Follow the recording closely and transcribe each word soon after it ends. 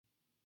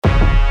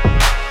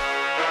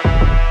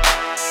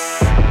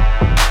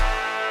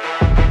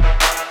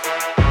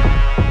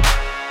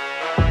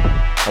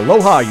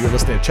Aloha, you're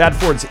listening to Chad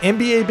Ford's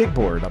NBA Big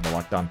Board on the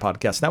Locked On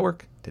Podcast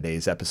Network.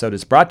 Today's episode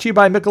is brought to you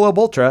by Michelob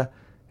Ultra.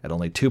 At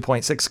only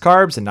 2.6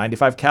 carbs and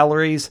 95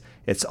 calories,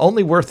 it's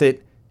only worth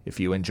it if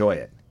you enjoy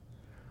it.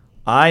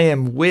 I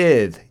am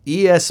with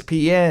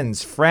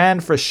ESPN's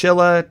Fran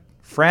Fraschilla.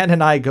 Fran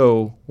and I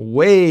go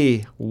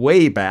way,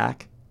 way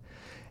back.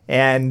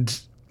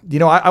 And, you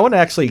know, I want to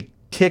actually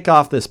kick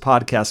off this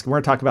podcast. We're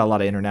going to talk about a lot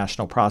of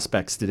international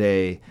prospects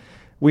today.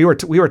 We were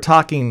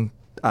talking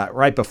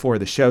right before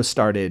the show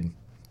started.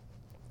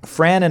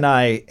 Fran and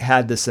I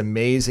had this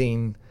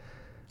amazing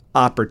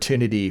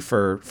opportunity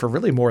for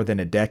really more than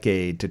a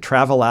decade to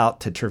travel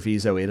out to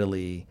Treviso,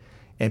 Italy,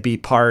 and be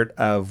part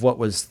of what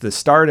was the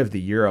start of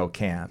the Euro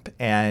camp.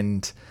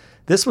 And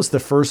this was the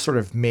first sort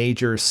of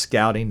major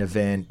scouting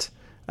event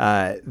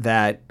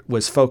that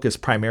was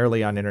focused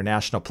primarily on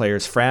international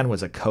players. Fran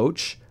was a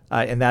coach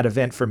in that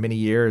event for many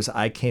years.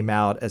 I came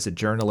out as a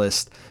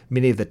journalist.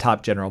 Many of the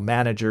top general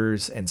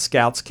managers and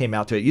scouts came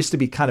out to it. It used to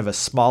be kind of a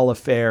small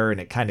affair, and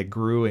it kind of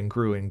grew and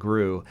grew and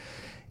grew.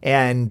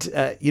 And,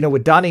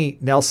 with Donnie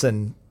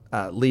Nelson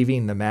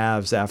leaving the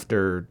Mavs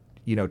after,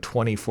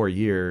 24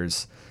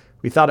 years,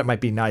 we thought it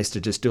might be nice to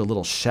just do a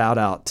little shout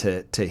out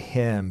to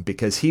him,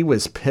 because he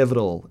was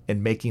pivotal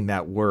in making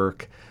that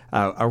work,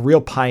 a real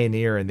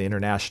pioneer in the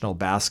international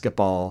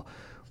basketball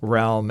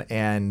realm.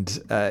 And,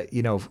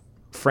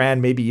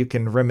 Fran, maybe you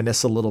can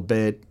reminisce a little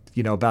bit,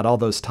 about all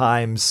those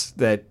times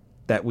that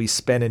we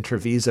spent in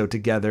Treviso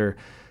together.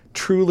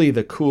 Truly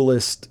the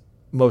coolest,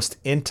 most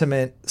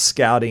intimate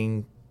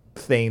scouting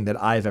thing that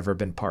I've ever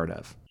been part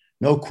of.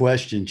 No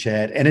question,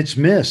 Chad. And it's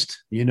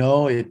missed,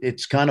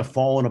 it's kind of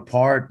fallen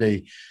apart.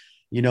 The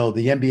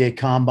NBA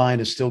Combine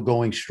is still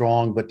going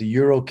strong, but the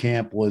Euro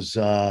camp was,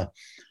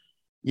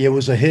 it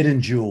was a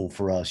hidden jewel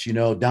for us.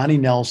 Donnie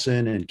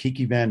Nelson and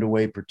Kiki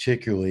Vandeweghe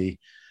particularly,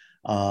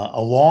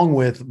 along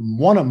with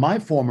one of my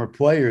former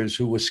players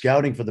who was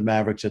scouting for the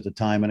Mavericks at the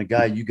time, and a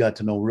guy you got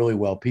to know really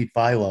well, Pete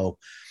Philo,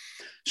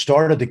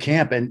 started the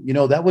camp. And,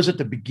 that was at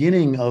the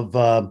beginning of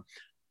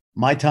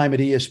my time at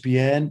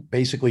ESPN.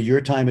 Basically,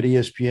 your time at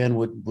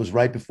ESPN was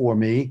right before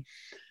me.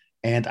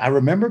 And I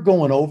remember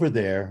going over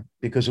there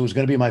because it was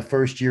going to be my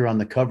first year on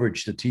the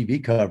coverage, the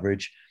TV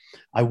coverage.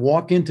 I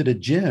walk into the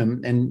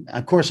gym, and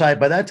of course, by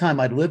that time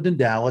I'd lived in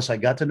Dallas. I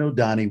got to know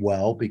Donnie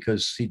well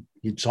because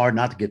it's hard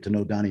not to get to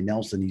know Donnie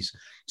Nelson. He's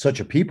such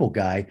a people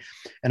guy.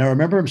 And I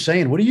remember him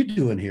saying, "What are you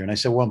doing here?" And I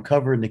said, "Well, I'm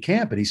covering the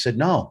camp." And he said,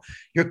 "No,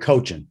 you're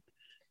coaching.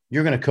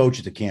 You're going to coach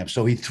at the camp."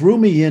 So he threw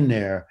me in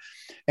there.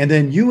 And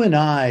then you and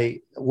I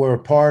were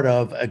a part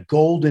of a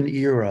golden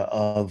era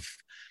of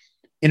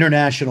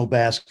international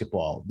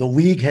basketball. The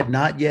league had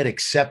not yet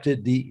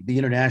accepted the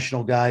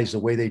international guys the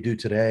way they do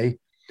today.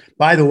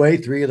 By the way,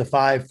 3 of the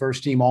 5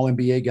 first-team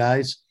All-NBA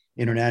guys,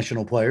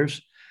 international players.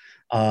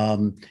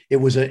 It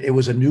was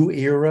a new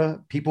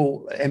era.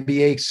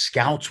 NBA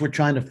scouts were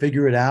trying to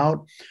figure it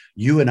out.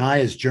 You and I,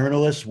 as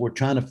journalists, were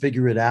trying to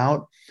figure it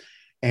out.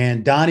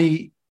 And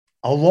Donnie,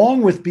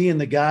 along with being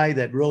the guy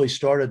that really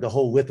started the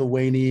whole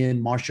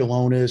Lithuanian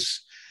Marciulionis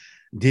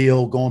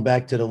deal going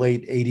back to the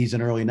late 80s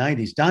and early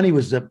 90s, Donnie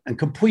was a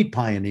complete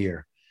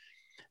pioneer.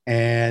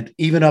 And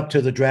even up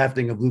to the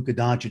drafting of Luka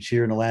Doncic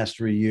here in the last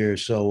 3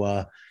 years.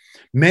 So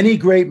many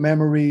great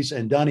memories.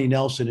 And Donnie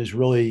Nelson is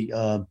really,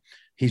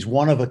 he's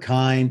one of a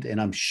kind. And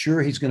I'm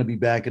sure he's going to be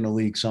back in the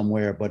league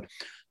somewhere. But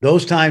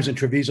those times in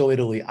Treviso,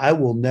 Italy, I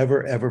will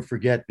never, ever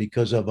forget,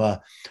 because of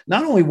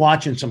not only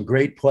watching some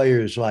great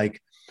players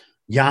like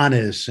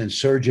Giannis and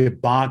Serge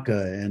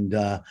Ibaka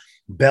and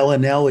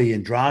Bellinelli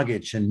and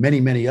Dragic and many,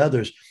 many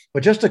others,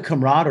 but just the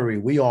camaraderie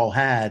we all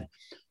had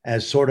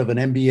as sort of an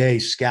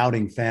NBA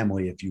scouting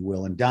family, if you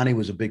will. And Donnie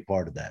was a big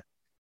part of that.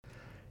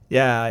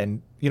 Yeah.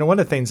 And, one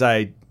of the things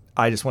I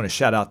just want to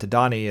shout out to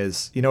Donnie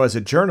is, as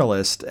a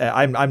journalist,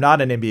 I'm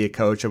not an NBA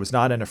coach. I was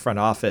not in a front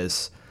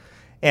office,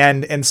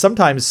 and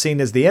sometimes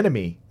seen as the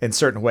enemy in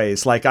certain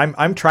ways. Like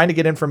I'm trying to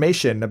get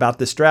information about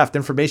this draft,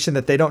 information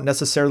that they don't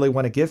necessarily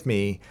want to give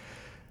me.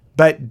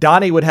 But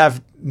Donnie would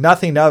have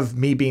nothing of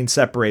me being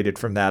separated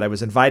from that. I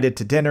was invited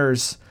to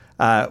dinners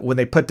when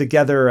they put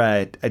together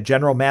a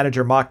general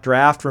manager mock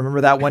draft.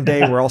 Remember that one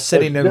day we're all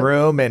sitting in a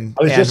room and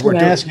I was just going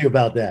to ask you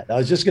about that. I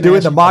was just going to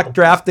doing the mock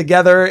draft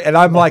together, and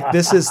I'm like,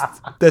 this is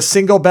the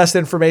single best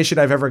information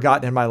I've ever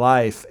gotten in my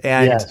life.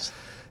 And yes.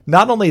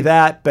 Not only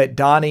that, but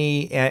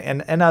Donnie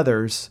and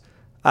others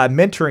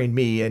mentoring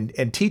me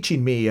and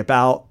teaching me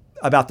about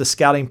the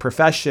scouting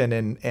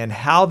profession and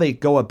how they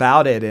go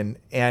about it.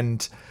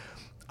 And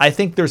I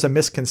think there's a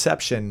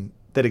misconception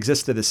that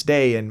exists to this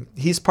day, and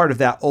he's part of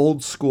that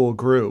old school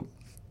group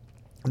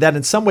that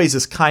in some ways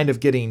is kind of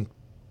getting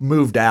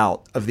moved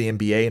out of the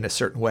NBA in a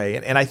certain way.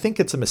 And I think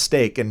it's a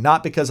mistake, and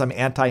not because I'm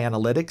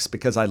anti-analytics,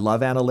 because I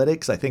love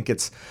analytics. I think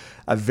it's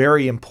a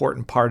very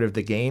important part of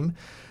the game.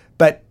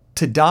 But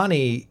to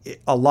Donnie,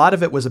 a lot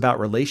of it was about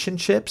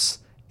relationships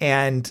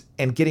and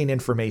getting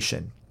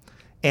information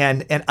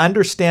and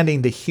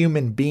understanding the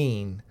human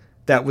being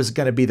that was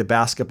going to be the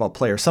basketball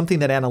player, something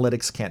that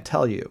analytics can't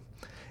tell you.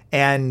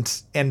 And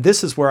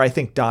this is where I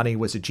think Donnie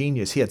was a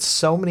genius. He had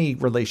so many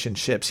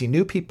relationships. He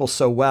knew people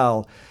so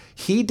well.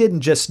 He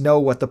didn't just know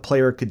what the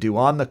player could do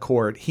on the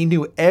court. He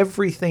knew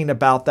everything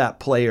about that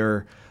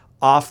player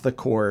off the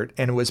court.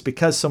 And it was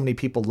because so many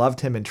people loved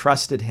him and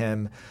trusted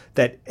him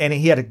and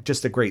he had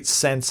just a great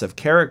sense of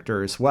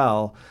character as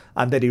well,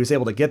 that he was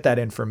able to get that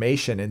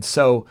information. And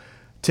so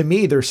to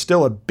me, there's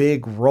still a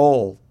big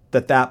role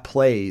that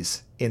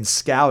plays in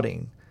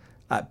scouting,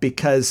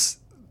 because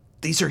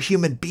these are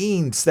human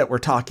beings that we're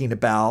talking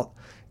about,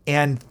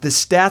 and the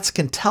stats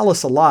can tell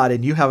us a lot.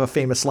 And you have a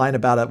famous line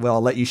about it. Well,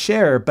 I'll let you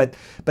share, but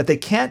they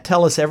can't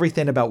tell us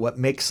everything about what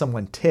makes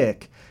someone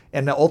tick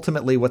and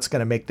ultimately what's going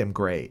to make them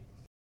great.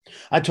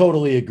 I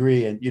totally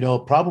agree. And,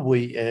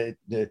 probably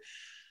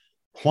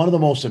one of the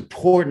most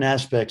important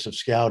aspects of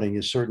scouting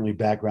is certainly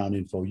background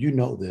info. You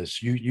know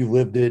this, you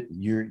lived it.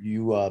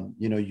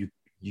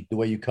 The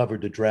way you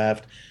covered the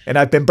draft. And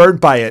I've been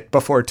burned by it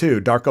before too.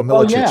 Darko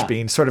Milicic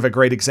being sort of a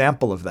great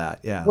example of that.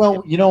 Yeah.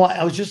 Well,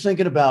 I was just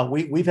thinking about,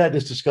 we've had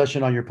this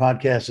discussion on your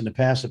podcast in the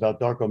past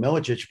about Darko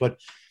Milicic, but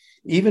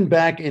even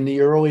back in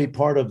the early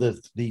part of the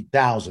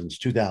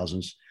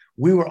 2000s,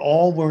 we were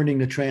all learning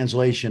the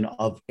translation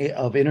of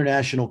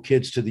international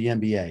kids to the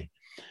NBA.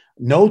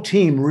 No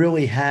team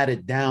really had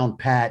it down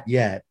pat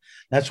yet.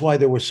 That's why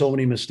there were so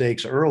many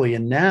mistakes early.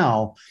 And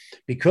now,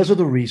 because of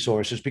the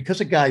resources,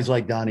 because of guys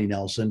like Donnie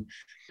Nelson,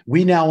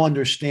 we now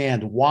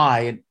understand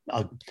why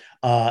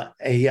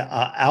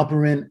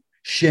Alperen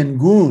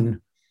Şengün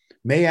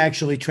may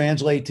actually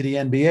translate to the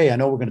NBA. I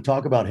know we're going to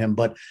talk about him,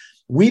 but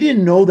we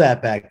didn't know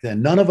that back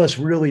then. None of us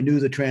really knew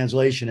the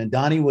translation. And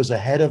Donnie was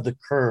ahead of the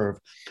curve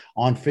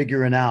on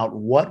figuring out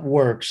what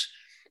works,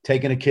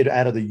 taking a kid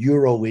out of the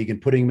Euro League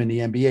and putting him in the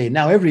NBA.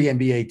 Now, every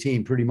NBA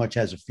team pretty much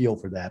has a feel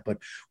for that, but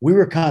we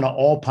were kind of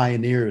all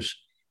pioneers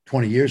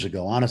 20 years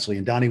ago, honestly,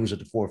 and Donnie was at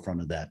the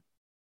forefront of that.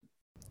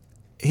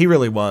 He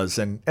really was.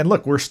 And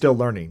look, we're still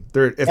learning.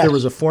 There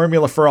was a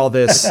formula for all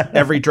this,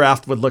 every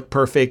draft would look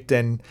perfect,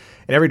 and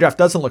every draft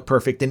doesn't look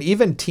perfect. And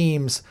even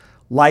teams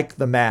like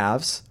the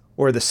Mavs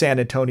or the San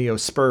Antonio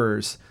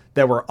Spurs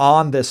that were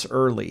on this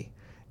early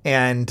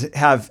and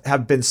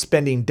have been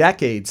spending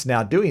decades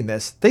now doing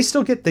this, they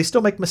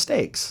still make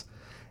mistakes.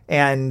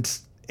 And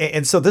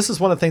so this is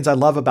one of the things I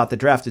love about the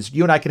draft is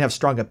you and I can have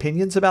strong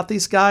opinions about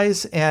these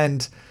guys,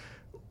 and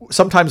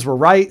sometimes we're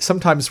right,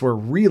 sometimes we're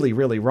really,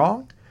 really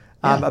wrong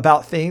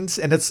about things.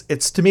 And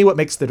it's to me what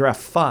makes the draft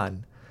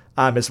fun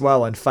as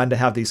well, and fun to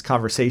have these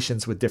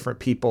conversations with different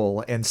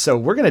people. And so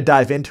we're going to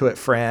dive into it,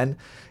 Fran.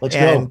 Let's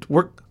go.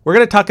 We're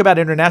going to talk about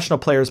international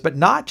players, but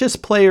not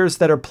just players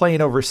that are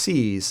playing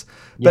overseas,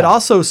 but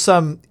also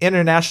some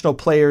international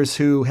players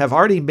who have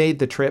already made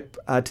the trip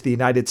to the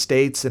United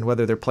States, and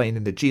whether they're playing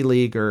in the G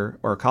League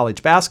or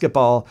college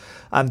basketball,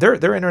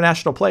 they're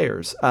international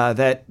players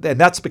and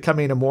that's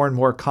becoming a more and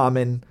more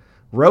common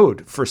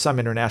road for some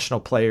international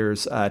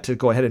players to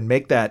go ahead and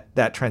make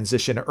that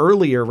transition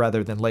earlier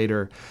rather than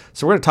later.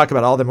 So we're going to talk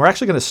about all of them. We're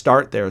actually going to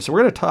start there. So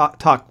we're going to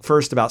talk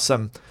first about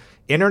some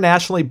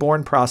internationally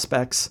born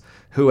prospects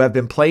who have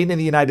been playing in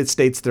the United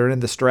States that are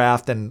in this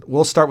draft. And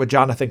we'll start with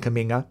Jonathan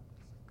Kuminga,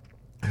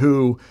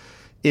 who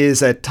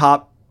is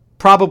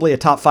probably a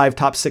top 5,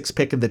 top 6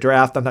 pick in the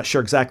draft. I'm not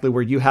sure exactly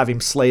where you have him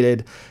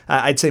slated.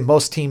 I'd say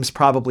most teams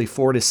probably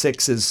 4 to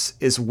 6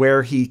 is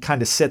where he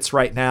kind of sits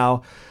right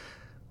now.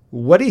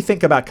 What do you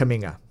think about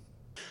Kuminga?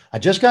 I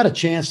just got a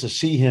chance to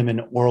see him in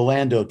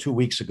Orlando 2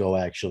 weeks ago,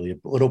 actually, a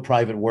little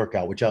private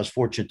workout, which I was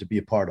fortunate to be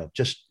a part of.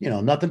 Just,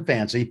 nothing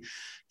fancy,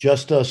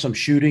 just some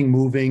shooting,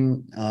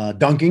 moving,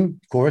 dunking,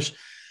 of course.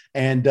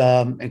 And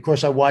of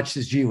course, I watched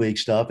his G League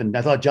stuff, and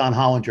I thought John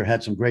Hollinger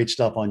had some great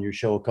stuff on your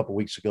show a couple of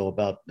weeks ago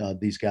about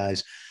these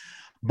guys.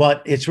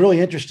 But it's really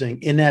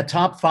interesting. In that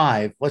top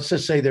 5, let's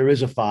just say there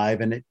is a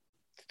 5, and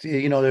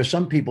there's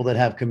some people that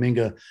have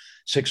Kuminga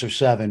 6 or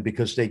 7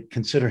 because they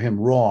consider him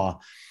raw.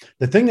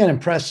 The thing that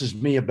impresses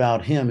me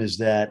about him is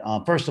that,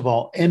 first of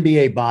all,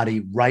 NBA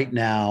body right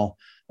now,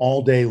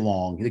 all day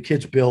long. The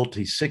kid's built,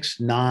 he's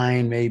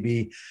 6'9",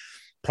 maybe,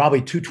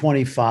 probably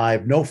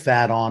 225, no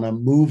fat on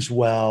him, moves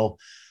well,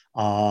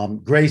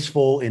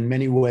 graceful in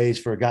many ways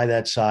for a guy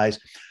that size.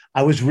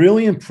 I was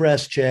really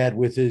impressed, Chad,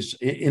 with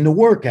in the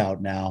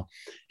workout now,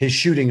 his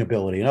shooting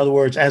ability. In other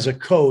words, as a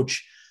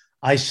coach,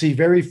 I see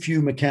very few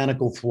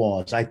mechanical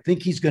flaws. I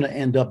think he's going to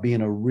end up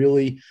being a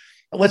really,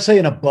 let's say,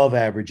 an above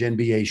average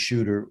NBA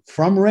shooter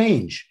from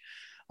range.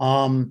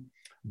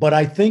 But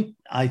I think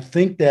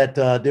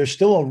that there's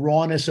still a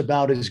rawness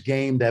about his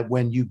game that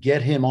when you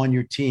get him on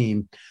your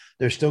team,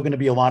 there's still going to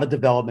be a lot of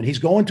development. He's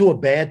going to a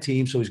bad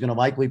team, so he's going to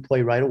likely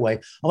play right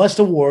away, unless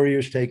the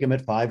Warriors take him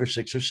at 5 or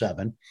 6 or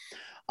 7.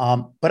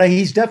 But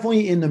he's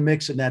definitely in the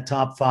mix in that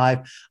top 5.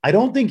 I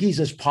don't think he's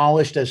as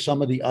polished as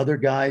some of the other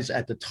guys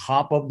at the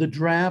top of the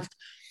draft.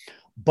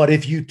 But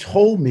if you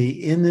told me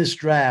in this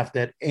draft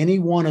that any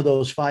one of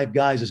those 5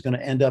 guys is going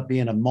to end up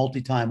being a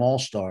multi-time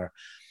all-star,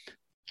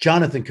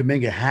 Jonathan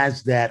Kuminga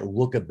has that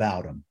look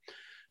about him.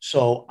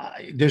 So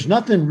there's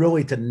nothing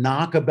really to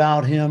knock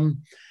about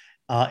him.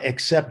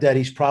 except that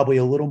he's probably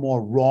a little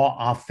more raw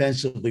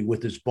offensively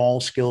with his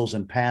ball skills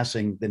and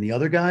passing than the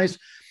other guys,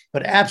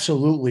 but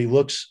absolutely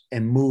looks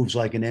and moves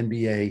like an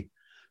NBA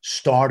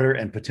starter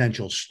and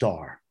potential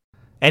star.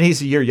 And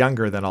he's a year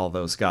younger than all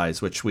those guys,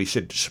 which we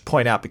should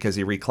point out because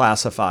he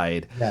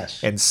reclassified.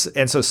 Yes.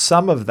 And so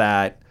some of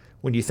that,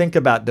 when you think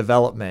about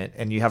development,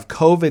 and you have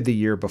COVID the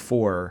year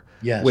before,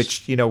 yes,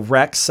 which,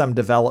 wrecks some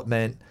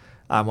development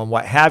and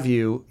what have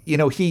you,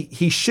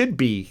 he should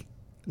be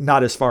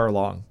not as far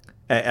along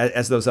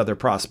as those other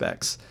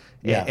prospects.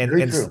 Yeah,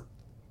 very true.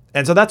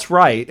 And so that's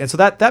right. And so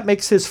that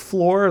makes his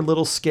floor a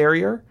little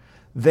scarier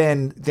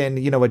than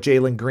a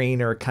Jalen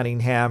Green or a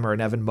Cunningham or an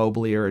Evan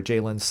Mobley or a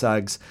Jalen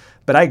Suggs.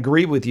 But I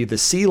agree with you. The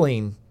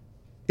ceiling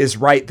is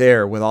right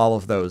there with all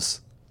of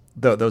those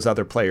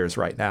other players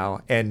right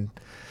now.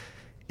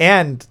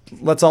 And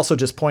let's also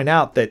just point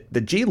out that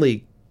the G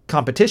League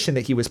competition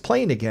that he was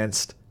playing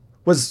against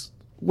was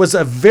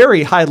a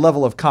very high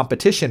level of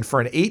competition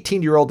for an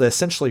 18-year-old to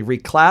essentially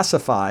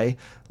reclassify,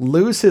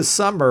 lose his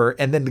summer,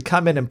 and then to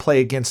come in and play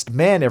against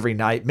men every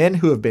night, men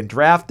who have been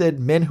drafted,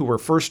 men who were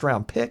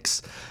first-round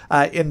picks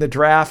in the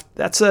draft.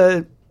 That's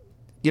the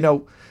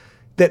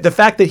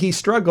fact that he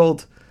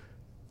struggled.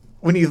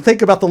 When you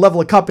think about the level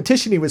of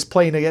competition he was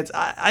playing against,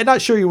 I'm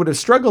not sure he would have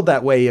struggled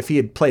that way if he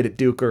had played at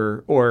Duke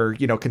or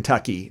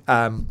Kentucky,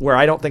 where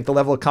I don't think the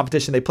level of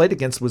competition they played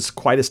against was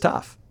quite as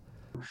tough.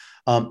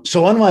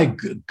 So unlike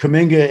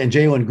Kuminga and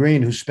Jalen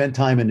Green, who spent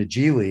time in the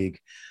G League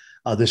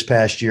this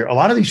past year, a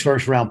lot of these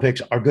first-round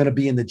picks are going to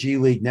be in the G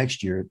League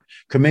next year.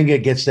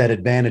 Kuminga gets that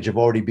advantage of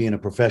already being a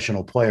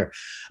professional player.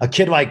 A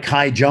kid like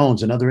Kai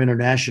Jones, another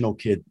international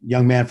kid,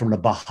 young man from the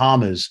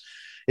Bahamas,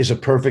 is a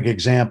perfect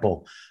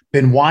example.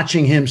 Been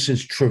watching him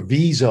since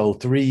Treviso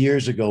 3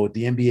 years ago at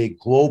the NBA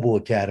Global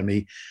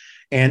Academy,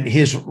 and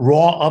his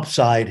raw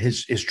upside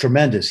is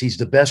tremendous. He's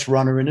the best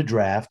runner in the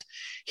draft.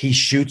 He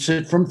shoots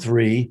it from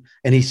three,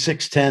 and he's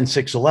 6'10",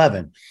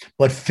 6'11",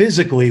 but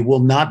physically will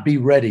not be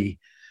ready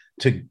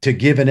to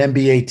give an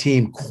NBA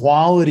team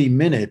quality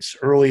minutes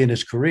early in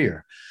his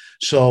career.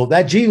 So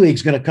that G League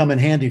is going to come in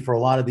handy for a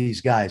lot of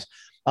these guys.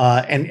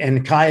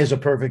 And Kai is a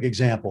perfect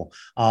example.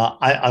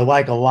 I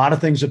like a lot of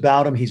things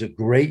about him. He's a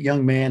great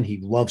young man. He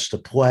loves to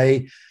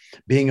play.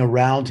 Being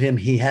around him,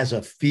 he has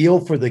a feel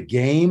for the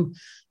game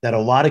that a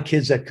lot of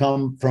kids that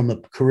come from the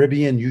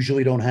Caribbean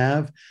usually don't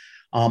have.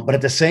 But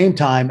at the same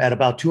time, at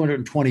about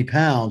 220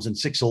 pounds and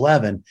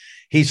 6'11",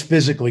 he's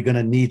physically going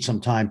to need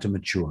some time to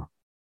mature.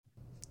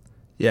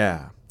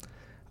 Yeah.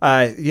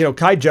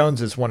 Kai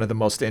Jones is one of the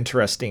most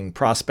interesting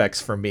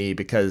prospects for me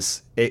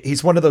because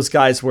he's one of those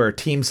guys where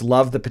teams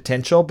love the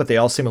potential, but they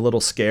all seem a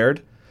little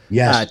scared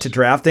to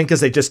draft him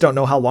because they just don't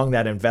know how long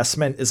that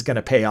investment is going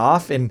to pay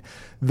off. And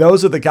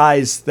those are the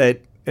guys that,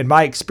 in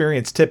my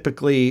experience,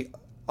 typically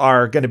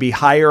are going to be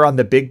higher on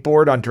the big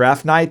board on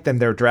draft night than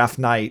their draft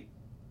night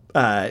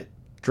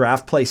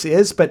draft place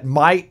is, but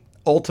might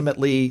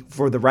ultimately,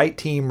 for the right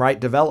team, right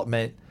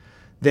development,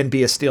 then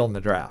be a steal in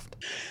the draft.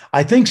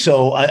 I think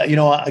so.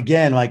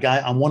 Again,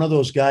 I'm one of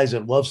those guys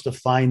that loves to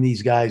find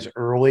these guys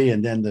early,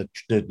 and then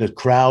the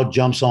crowd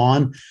jumps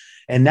on.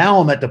 And now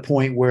I'm at the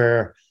point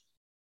where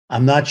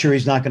I'm not sure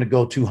he's not going to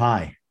go too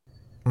high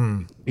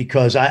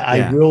because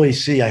I really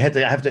see. I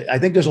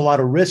think there's a lot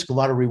of risk, a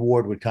lot of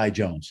reward with Kai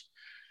Jones.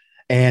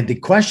 And the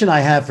question I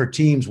have for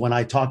teams when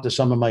I talk to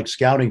some of my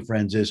scouting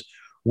friends is,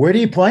 where do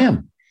you play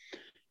him?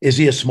 Is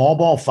he a small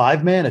ball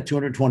 5-man at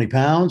 220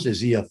 pounds?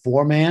 Is he a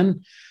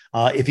 4-man?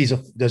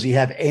 Does he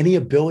have any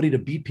ability to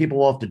beat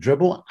people off the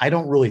dribble? I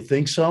don't really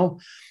think so,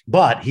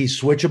 but he's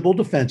switchable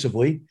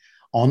defensively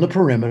on the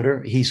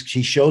perimeter. He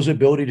shows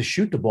ability to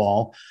shoot the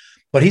ball,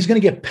 but he's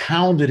going to get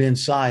pounded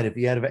inside if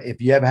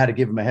you ever had to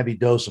give him a heavy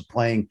dose of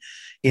playing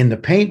in the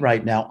paint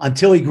right now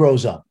until he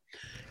grows up.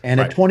 And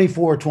at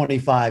 24,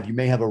 25, you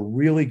may have a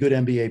really good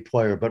NBA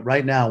player, but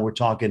right now we're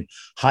talking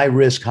high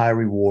risk, high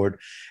reward.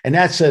 And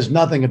that says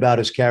nothing about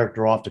his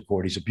character off the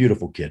court. He's a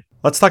beautiful kid.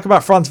 Let's talk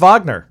about Franz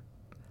Wagner.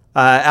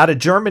 Out of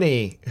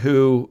Germany,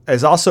 who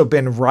has also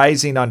been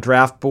rising on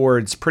draft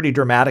boards pretty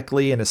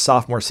dramatically in his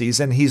sophomore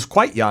season. He's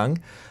quite young.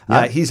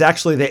 Yep. He's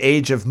actually the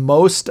age of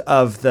most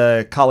of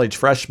the college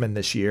freshmen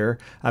this year.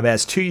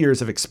 Has 2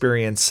 years of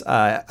experience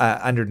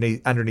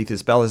underneath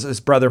his belt. His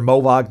brother Mo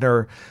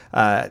Wagner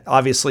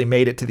obviously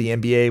made it to the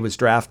NBA, was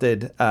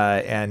drafted,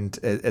 and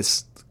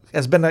has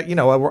been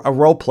a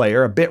role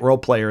player, a bit role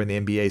player in the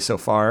NBA so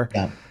far.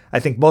 Yeah. I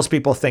think most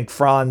people think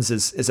Franz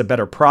is a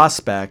better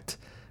prospect.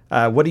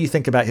 What do you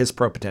think about his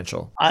pro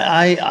potential?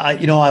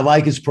 I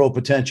like his pro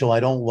potential. I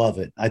don't love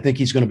it. I think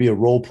he's going to be a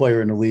role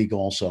player in the league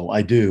also.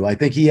 I do. I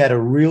think he had a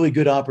really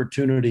good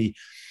opportunity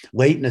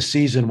late in the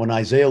season when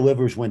Isaiah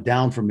Livers went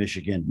down from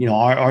Michigan,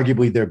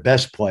 arguably their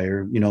best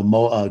player.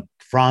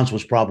 Franz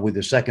was probably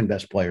their second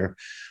best player,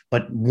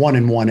 but 1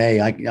 and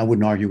 1A. I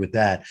wouldn't argue with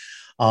that.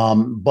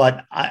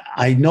 But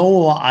I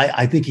know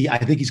I think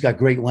he's got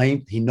great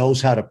length. He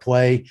knows how to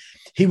play.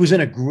 He was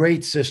in a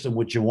great system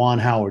with Juwan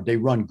Howard. They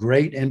run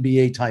great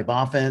NBA type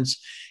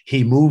offense.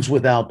 He moves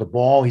without the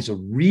ball. He's a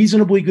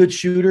reasonably good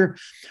shooter.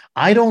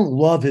 I don't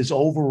love his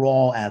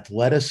overall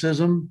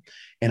athleticism,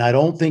 and I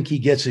don't think he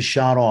gets his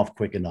shot off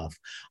quick enough.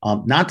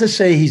 Not to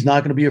say he's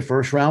not going to be a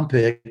first round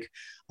pick,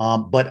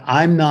 but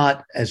I'm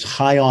not as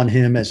high on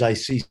him as I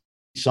see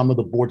some of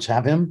the boards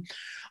have him.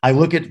 I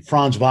look at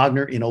Franz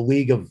Wagner in a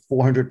league of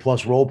 400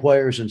 plus role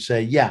players and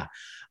say, yeah,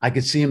 I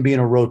could see him being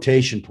a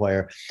rotation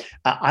player.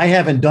 I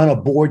haven't done a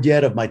board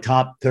yet of my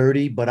top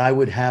 30, but I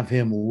would have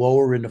him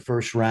lower in the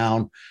first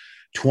round,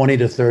 20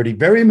 to 30,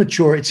 very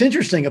mature. It's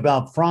interesting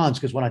about Franz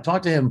because when I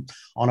talked to him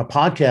on a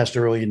podcast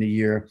early in the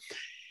year,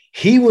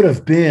 he would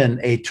have been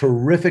a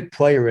terrific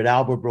player at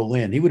Alba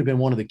Berlin. He would have been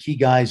one of the key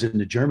guys in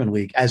the German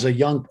league as a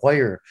young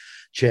player,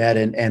 Chad.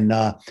 And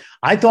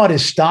I thought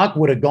his stock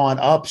would have gone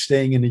up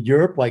staying in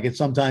Europe like it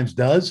sometimes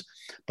does.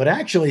 But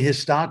actually, his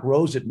stock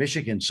rose at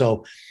Michigan.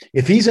 So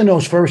if he's in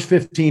those first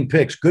 15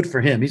 picks, good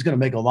for him. He's going to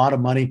make a lot of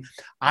money.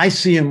 I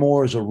see him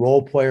more as a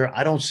role player.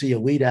 I don't see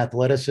elite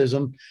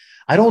athleticism.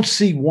 I don't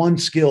see one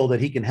skill that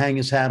he can hang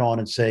his hat on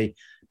and say,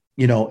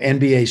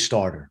 NBA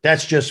starter.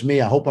 That's just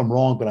me. I hope I'm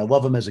wrong, but I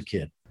love him as a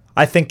kid.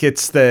 I think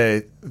it's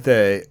the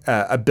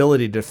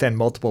ability to defend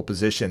multiple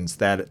positions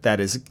that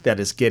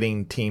is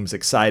getting teams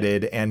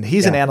excited. And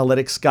he's an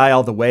analytics guy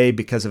all the way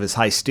because of his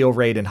high steal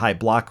rate and high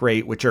block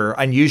rate, which are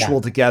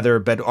unusual together,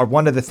 but are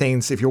one of the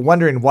things, if you're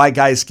wondering why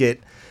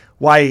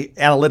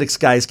analytics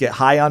guys get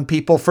high on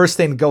people, first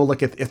thing, go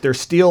look at if their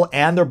steal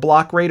and their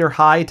block rate are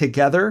high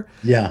together.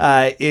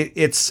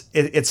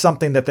 It's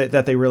something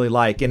that they really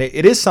like. And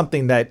it is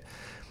something that,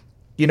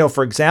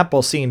 for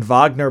example, seeing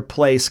Wagner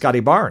play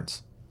Scotty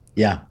Barnes.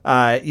 In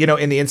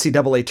the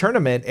NCAA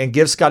tournament and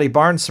give Scotty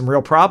Barnes some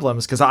real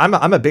problems because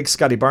I'm a big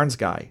Scotty Barnes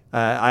guy.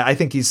 I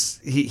think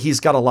he's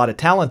got a lot of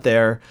talent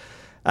there.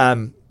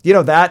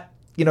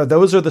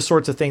 Those are the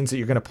sorts of things that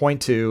you're going to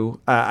point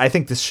to. I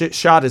think the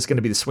shot is going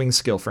to be the swing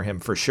skill for him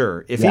for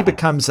sure. If he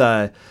becomes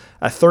a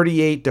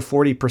 38 to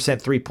 40%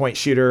 3-point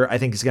shooter, I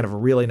think he's going to have a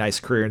really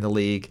nice career in the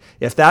league.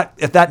 If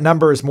that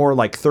number is more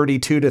like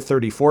 32 to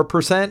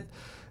 34%,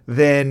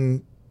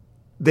 then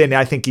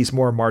I think he's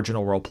more a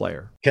marginal role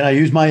player. Can I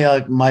use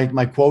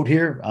my quote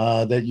here?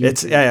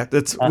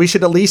 We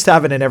should at least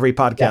have it in every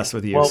podcast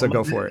with you. Well, so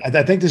go for it.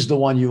 I think this is the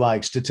one you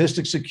like.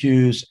 Statistics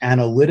accuse,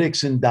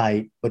 analytics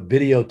indict, but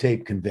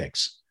videotape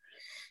convicts.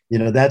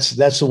 That's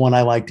the one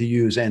I like to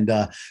use. And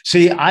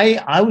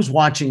I was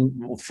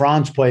watching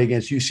Franz play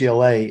against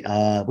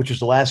UCLA, which was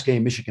the last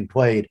game Michigan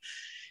played.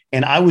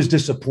 And I was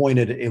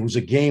disappointed. It was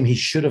a game he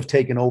should have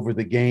taken over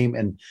the game.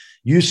 And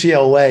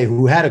UCLA,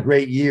 who had a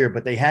great year,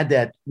 but they had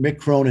that Mick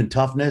Cronin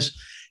toughness.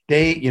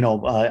 They,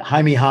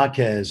 Jaime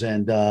Jaquez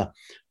and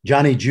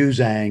Johnny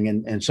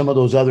Juzang and some of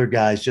those other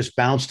guys just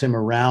bounced him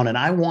around. And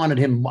I wanted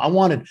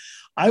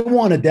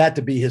that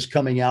to be his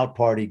coming out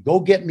party.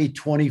 Go get me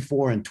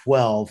 24 and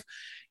 12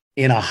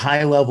 in a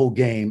high level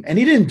game. And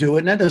he didn't do it.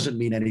 And that doesn't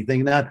mean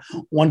anything. That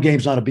one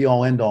game's not a be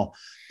all end all.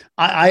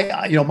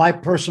 My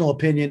personal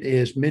opinion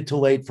is mid to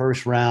late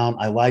first round.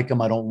 I like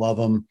him. I don't love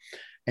him.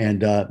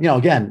 And,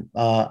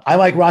 I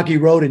like Rocky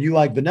Road and you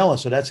like vanilla.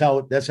 So that's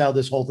how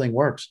this whole thing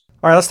works.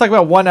 All right, let's talk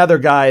about one other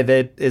guy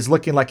that is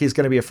looking like he's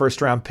going to be a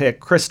first round pick,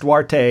 Chris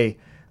Duarte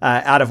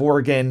out of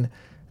Oregon.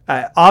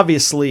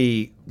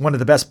 Obviously one of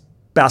the best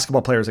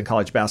basketball players in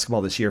college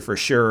basketball this year for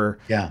sure.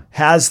 Yeah.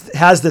 Has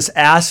this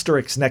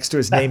asterisk next to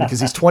his name because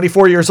he's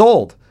 24 years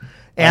old.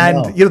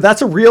 And,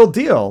 that's a real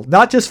deal,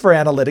 not just for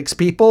analytics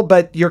people,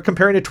 but you're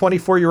comparing a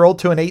 24-year-old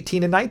to an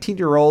 18 and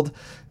 19-year-old.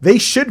 They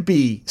should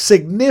be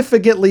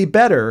significantly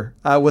better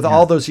with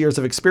all those years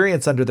of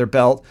experience under their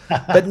belt.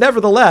 But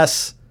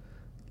nevertheless,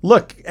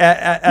 look,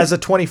 as a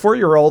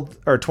 24-year-old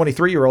or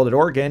 23-year-old at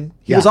Oregon,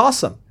 he was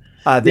awesome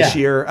this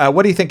year.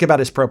 What do you think about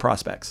his pro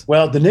prospects?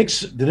 Well, the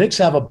Knicks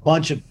have a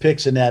bunch of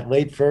picks in that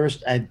late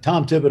first, and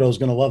Tom Thibodeau is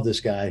going to love this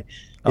guy.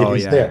 If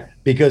he's there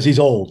because he's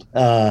old.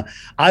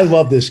 I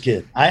love this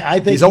kid. I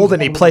think he's old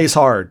and he plays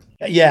hard.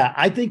 Yeah,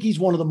 I think he's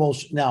one of the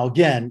most, now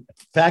again,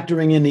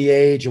 factoring in the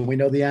age, and we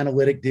know the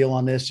analytic deal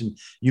on this, and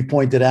you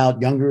pointed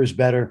out younger is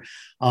better.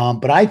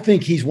 But I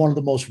think he's one of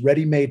the most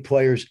ready-made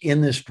players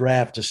in this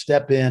draft to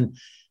step in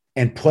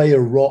and play a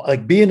role,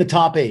 like be in the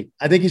top 8.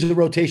 I think he's a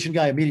rotation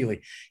guy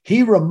immediately.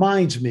 He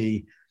reminds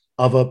me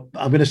of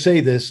I'm going to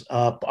say this,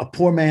 a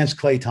poor man's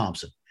Klay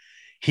Thompson.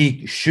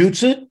 He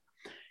shoots it.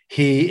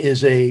 He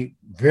is a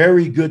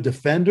very good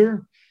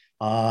defender.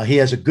 He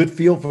has a good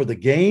feel for the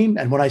game.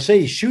 And when I say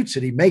he shoots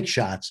it, he makes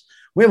shots.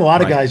 We have a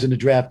lot of guys in the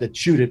draft that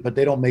shoot it, but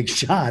they don't make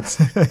shots.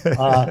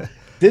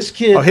 This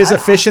kid, his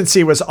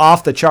efficiency was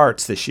off the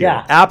charts this year.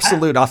 Yeah,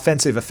 absolute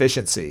offensive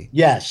efficiency.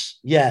 Yes.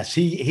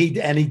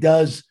 He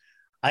does.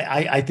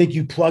 I think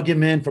you plug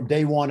him in from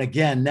day one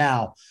again.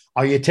 Now,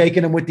 are you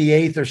taking him with the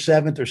 8th or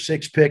 7th or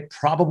 6th pick?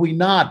 Probably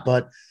not,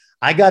 but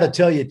I got to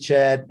tell you,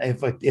 Chad,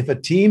 if a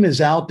team is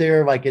out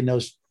there like in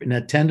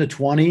a 10 to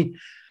 20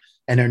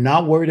 and they're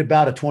not worried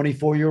about a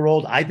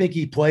 24-year-old, I think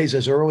he plays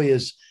as early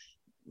as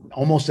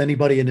almost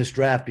anybody in this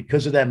draft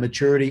because of that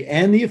maturity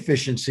and the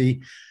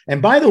efficiency.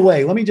 And by the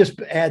way, let me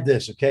just add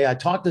this, okay? I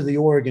talked to the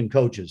Oregon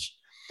coaches.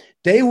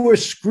 They were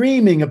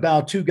screaming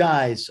about two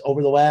guys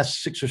over the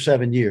last 6 or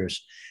 7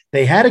 years.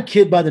 They had a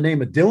kid by the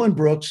name of Dillon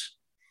Brooks,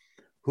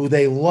 who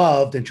they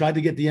loved and tried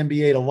to get the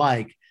NBA to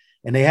like.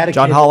 And they had a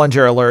John kid,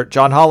 Hollinger alert.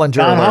 John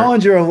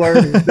Hollinger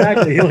alert.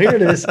 Exactly. He'll hear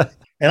this.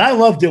 And I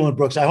love Dillon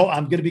Brooks. I hope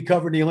I'm going to be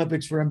covering the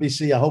Olympics for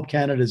NBC. I hope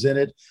Canada's in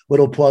it.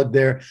 Little plug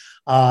there.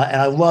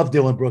 And I love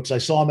Dillon Brooks. I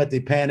saw him at the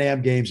Pan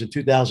Am Games in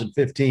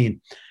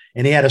 2015,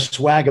 and he had a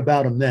swag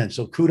about him then.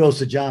 So kudos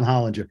to John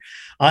Hollinger.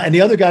 And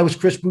the other guy was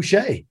Chris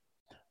Boucher,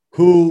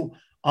 who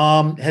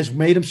has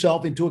made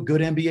himself into a good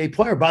NBA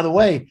player. By the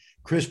way,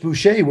 Chris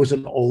Boucher was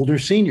an older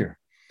senior.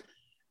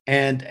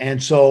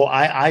 And so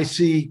I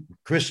see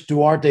Chris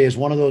Duarte as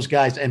one of those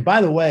guys. And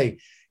by the way,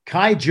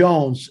 Kai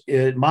Jones,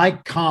 my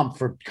comp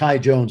for Kai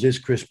Jones is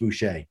Chris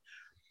Boucher.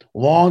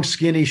 Long,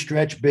 skinny,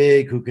 stretch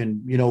big, who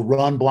can,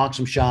 run, block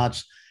some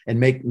shots, and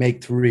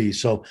make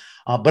threes. So,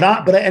 but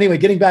anyway,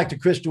 getting back to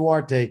Chris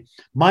Duarte,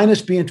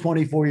 minus being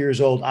 24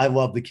 years old, I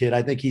love the kid.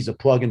 I think he's a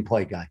plug and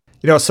play guy.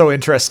 It's so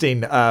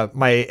interesting.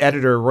 My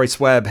editor, Royce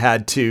Webb,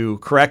 had to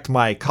correct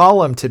my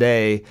column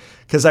today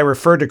because I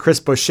referred to Chris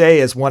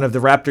Boucher as one of the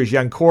Raptors'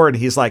 young core, and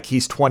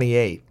he's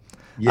 28.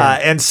 Yeah.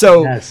 And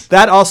so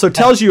that also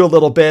tells you a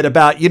little bit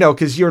about,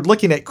 because you're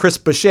looking at Chris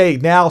Boucher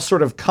now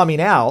sort of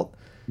coming out.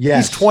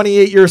 Yes. He's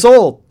 28 years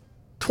old.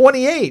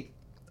 28.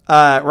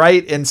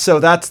 Right? And so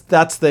that's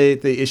the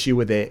issue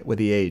with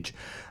the age.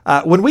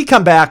 When we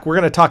come back, we're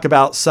going to talk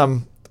about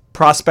some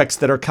prospects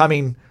that are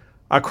coming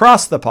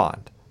across the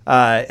pond.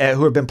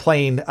 Who have been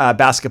playing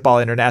basketball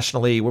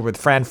internationally. We're with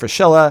Fran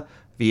Fraschilla of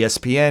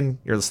ESPN.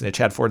 You're listening to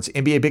Chad Ford's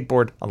NBA Big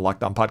Board on the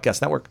Locked On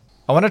Podcast Network.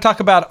 I want to talk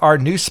about our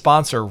new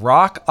sponsor,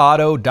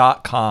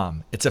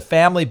 RockAuto.com. It's a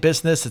family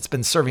business. It's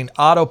been serving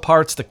auto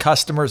parts to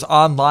customers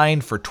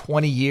online for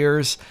 20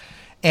 years.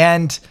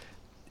 And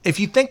if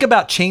you think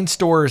about chain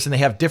stores and they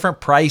have different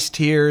price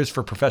tiers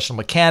for professional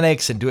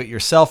mechanics and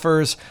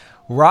do-it-yourselfers,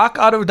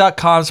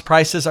 RockAuto.com's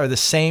prices are the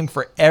same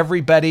for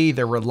everybody.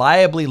 They're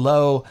reliably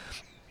low.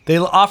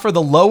 They'll offer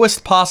the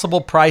lowest possible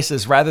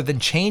prices rather than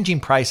changing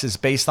prices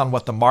based on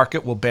what the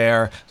market will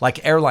bear,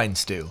 like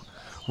airlines do.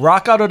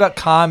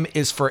 RockAuto.com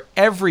is for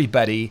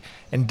everybody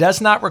and does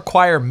not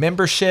require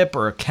membership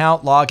or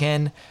account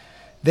login.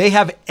 They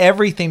have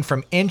everything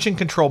from engine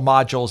control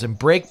modules and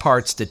brake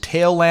parts to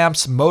tail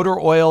lamps, motor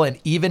oil, and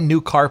even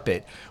new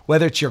carpet.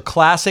 Whether it's your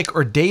classic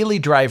or daily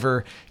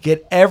driver,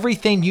 get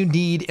everything you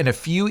need in a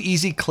few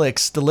easy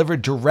clicks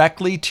delivered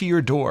directly to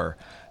your door.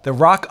 The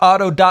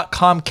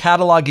RockAuto.com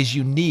catalog is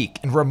unique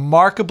and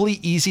remarkably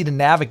easy to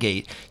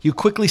navigate. You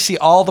quickly see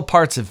all the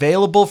parts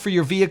available for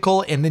your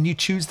vehicle, and then you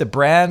choose the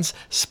brands,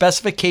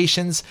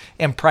 specifications,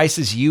 and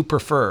prices you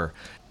prefer.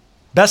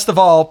 Best of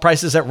all,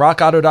 prices at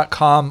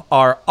RockAuto.com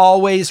are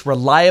always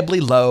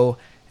reliably low,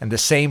 and the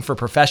same for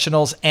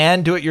professionals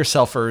and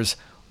do-it-yourselfers.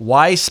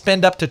 Why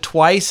spend up to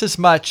twice as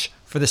much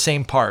for the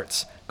same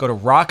parts? Go to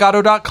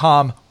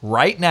RockAuto.com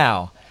right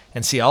now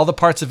and see all the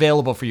parts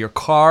available for your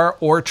car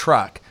or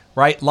truck.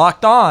 Right,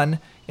 Locked On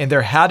in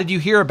their How Did You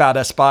Hear About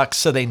Us box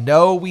so they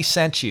know we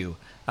sent you.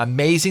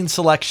 Amazing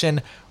selection,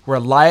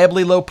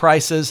 reliably low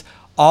prices,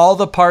 all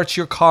the parts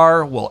your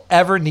car will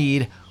ever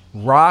need.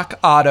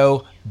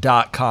 RockAuto.com.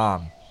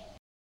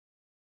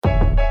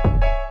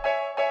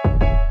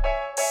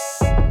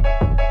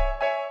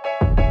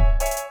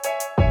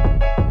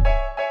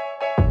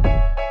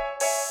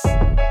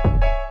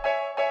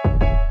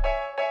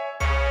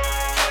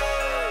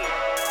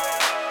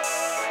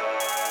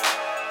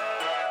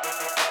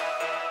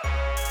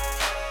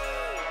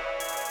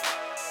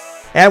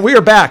 And we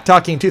are back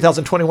talking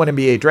 2021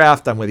 NBA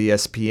Draft. I'm with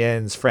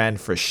ESPN's Fran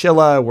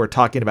Fraschilla. We're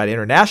talking about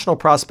international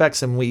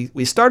prospects, and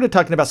we started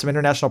talking about some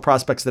international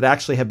prospects that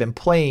actually have been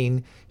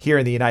playing here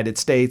in the United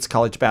States,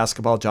 college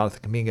basketball,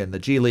 Jonathan Kuminga in the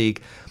G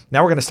League.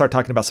 Now we're going to start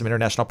talking about some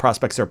international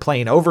prospects that are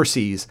playing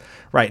overseas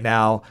right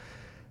now.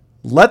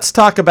 Let's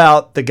talk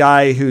about the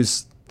guy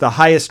who's the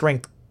highest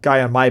ranked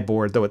guy on my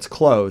board, though it's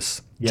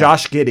close,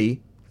 Josh Giddey.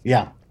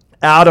 Yeah.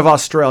 Out of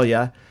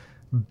Australia.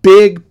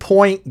 Big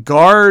point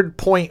guard,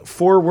 point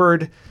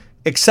forward,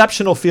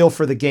 exceptional feel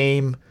for the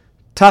game,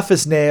 tough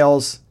as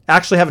nails,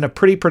 actually having a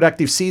pretty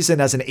productive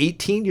season as an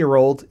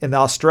 18-year-old in the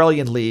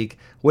Australian League.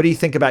 What do you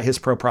think about his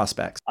pro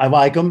prospects? I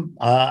like him.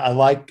 I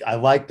like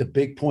the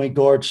big point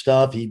guard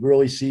stuff. He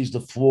really sees the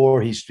floor.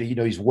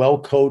 He's well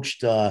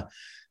coached. I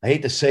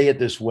hate to say it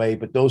this way,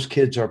 but those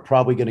kids are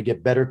probably going to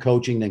get better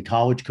coaching than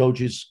college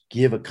coaches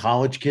give a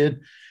college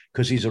kid,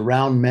 because he's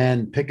around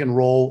men, pick and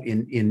roll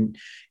in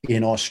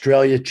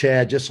Australia,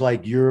 Chad, just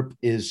like Europe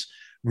is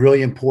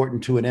really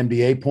important to an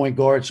NBA point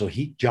guard. So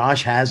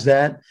Josh has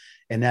that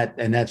and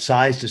that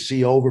size to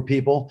see over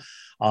people.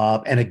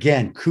 And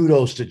again,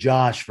 kudos to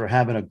Josh for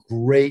having a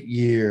great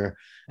year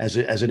as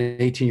an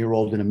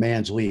 18-year-old in a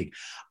man's league.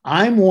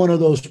 I'm one of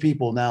those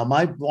people now.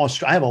 I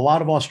have a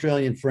lot of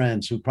Australian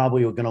friends who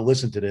probably are going to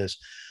listen to this.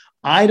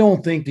 I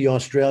don't think the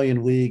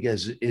Australian League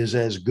is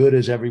as good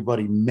as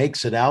everybody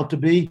makes it out to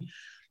be.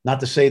 Not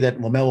to say that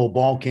LaMelo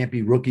Ball can't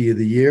be rookie of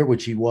the year,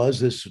 which he was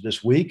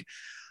this week.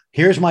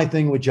 Here's my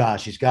thing with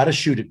Josh. He's got to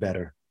shoot it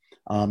better.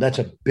 That's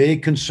a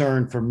big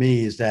concern for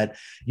me is that,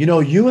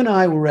 you and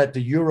I were at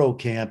the Euro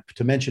camp,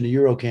 to mention the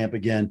Euro camp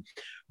again,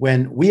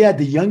 when we had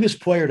the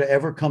youngest player to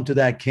ever come to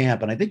that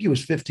camp. And I think he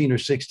was 15 or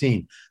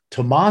 16,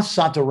 Tomas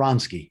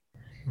Satoransky.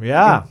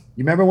 Yeah.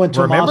 You remember when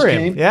Tomas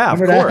came? Yeah, of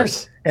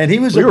course. And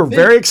we were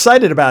very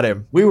excited about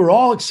him. We were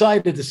all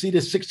excited to see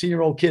this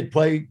 16-year-old kid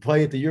play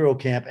at the Euro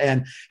camp.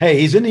 And hey,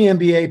 he's in the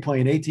NBA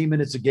playing 18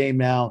 minutes a game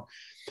now.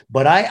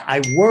 But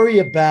I worry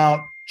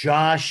about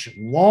Josh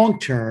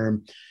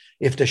long-term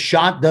if the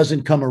shot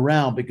doesn't come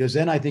around, because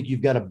then I think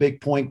you've got a big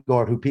point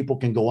guard who people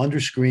can go under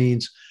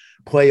screens,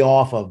 play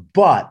off of.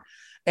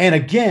 And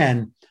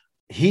again,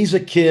 he's a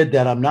kid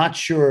that I'm not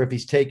sure if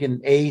he's taken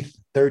 8th,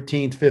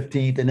 13th,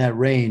 15th in that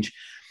range,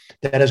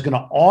 that is going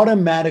to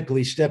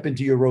automatically step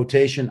into your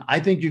rotation. I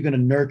think you're going to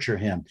nurture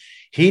him.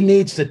 He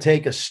needs to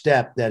take a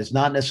step that is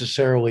not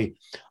necessarily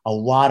a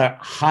lot of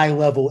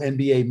high-level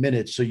NBA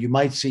minutes, so you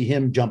might see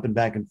him jumping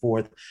back and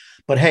forth.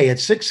 But hey, at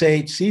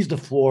 6'8", sees the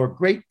floor,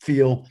 great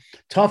feel,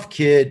 tough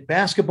kid,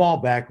 basketball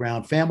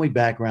background, family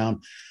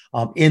background.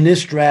 In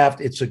this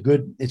draft, it's a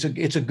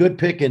good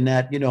pick in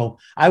that,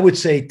 I would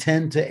say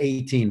 10 to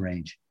 18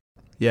 range.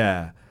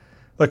 Yeah.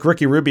 Look,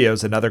 Ricky Rubio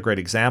is another great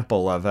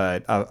example of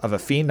a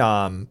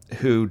phenom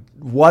who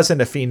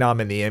wasn't a phenom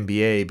in the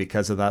NBA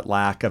because of that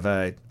lack of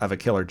a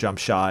killer jump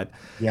shot.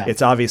 Yeah.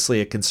 It's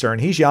obviously a concern.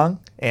 He's young,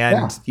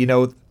 and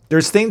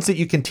there's things that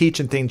you can teach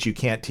and things you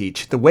can't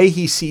teach. The way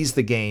he sees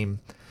the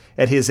game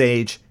at his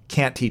age,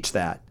 can't teach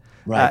that.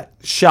 Right.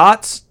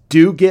 Shots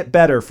do get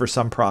better for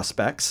some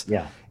prospects.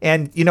 Yeah.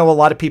 And, a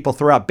lot of people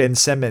throw out Ben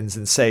Simmons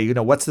and say,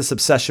 what's this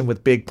obsession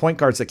with big point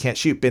guards that can't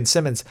shoot? Ben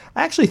Simmons.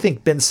 I actually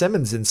think Ben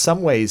Simmons in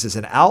some ways is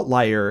an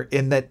outlier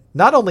in that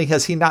not only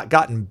has he not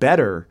gotten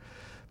better,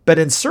 but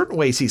in certain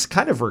ways he's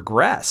kind of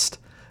regressed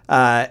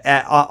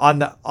on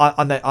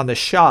the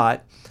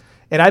shot.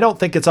 And I don't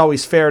think it's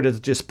always fair to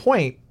just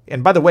point.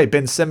 And by the way,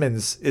 Ben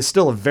Simmons is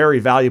still a very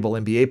valuable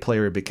NBA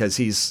player because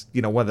he's,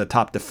 one of the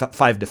top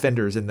 5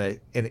 defenders in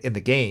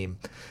the game,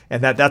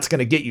 and that's going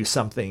to get you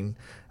something.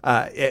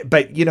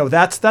 But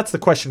that's the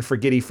question for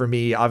Giddey for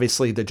me.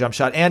 Obviously, the jump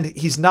shot, and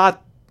he's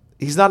not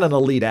an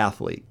elite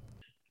athlete.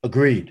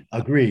 Agreed.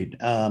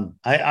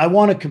 I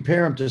want to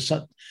compare him to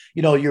some.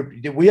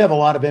 We have a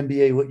lot of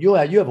NBA. You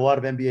have a lot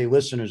of NBA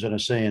listeners that are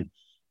saying,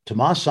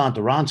 Tomas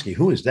Satoransky,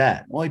 who is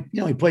that? Well,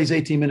 he plays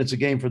 18 minutes a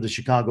game for the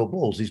Chicago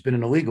Bulls. He's been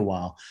in the league a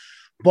while.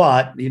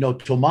 But,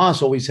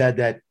 Tomas always had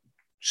that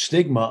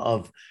stigma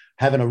of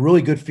having a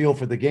really good feel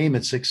for the game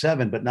at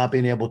 6'7", but not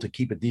being able to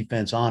keep a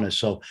defense honest.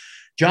 So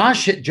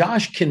Josh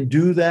can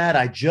do that.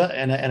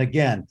 And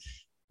again,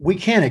 we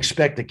can't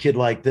expect a kid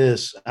like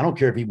this. I don't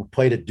care if he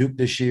played at Duke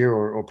this year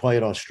or play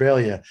at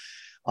Australia,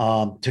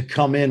 to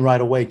come in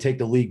right away, take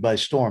the league by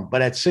storm.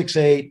 But at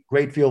 6'8",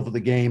 great feel for the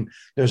game.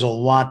 There's a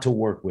lot to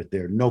work with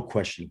there. No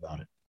question about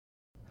it.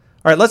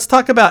 All right, let's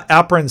talk about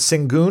Alperen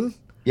Sengun.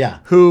 Yeah.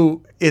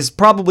 Who is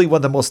probably one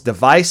of the most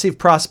divisive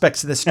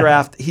prospects in this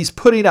draft. He's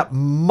putting up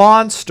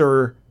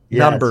monster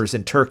numbers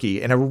in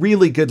Turkey in a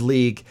really good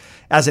league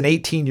as an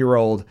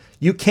 18-year-old.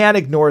 You can't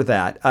ignore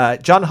that.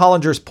 John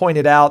Hollinger's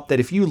pointed out that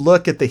if you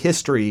look at the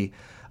history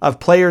of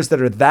players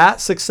that are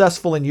that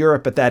successful in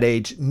Europe at that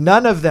age,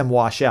 none of them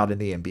wash out in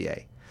the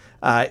NBA.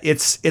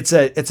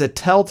 It's a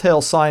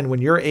telltale sign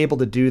when you're able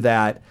to do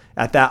that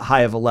at that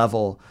high of a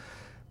level.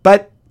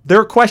 But there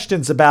are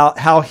questions about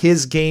how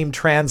his game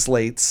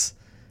translates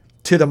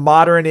to the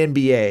modern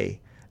NBA,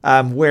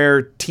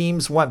 where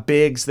teams want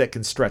bigs that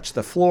can stretch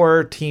the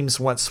floor, teams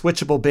want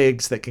switchable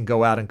bigs that can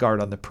go out and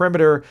guard on the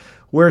perimeter,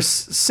 where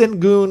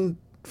Sengun,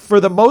 for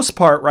the most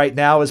part right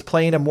now, is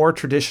playing a more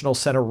traditional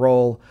center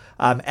role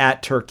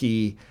at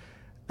Turkey,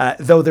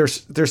 though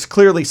there's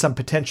clearly some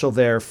potential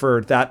there for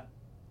that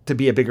to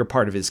be a bigger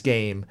part of his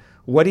game.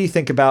 What do you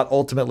think about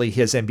ultimately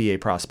his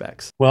NBA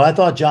prospects? Well, I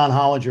thought John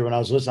Hollinger, when I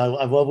was listening,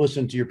 I love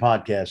listening to your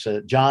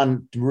podcast.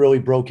 John really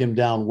broke him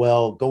down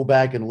well. Go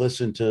back and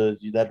listen to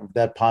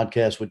that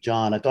podcast with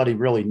John. I thought he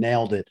really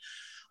nailed it.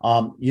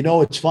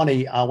 It's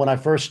funny. When I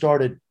first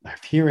started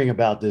hearing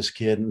about this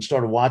kid and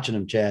started watching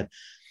him, Chad,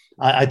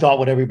 I thought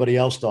what everybody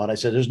else thought. I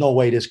said, there's no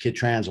way this kid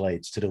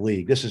translates to the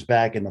league. This is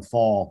back in the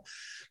fall.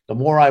 The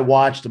more I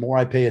watch, the more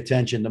I pay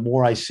attention, the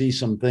more I see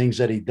some things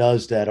that he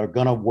does that are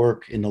going to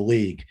work in the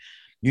league.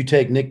 You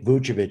take Nick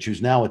Vucevic,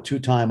 who's now a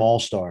 2-time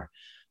All-Star,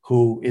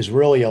 who is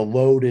really a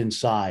load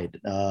inside.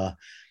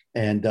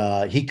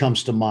 And he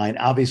comes to mind.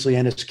 Obviously,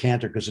 Enes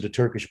Kanter because of the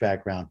Turkish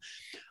background.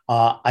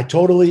 I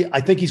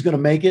think he's going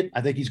to make it.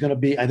 I think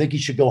he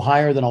should go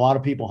higher than a lot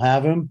of people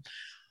have him.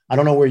 I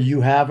don't know where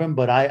you have him,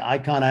 but I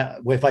kind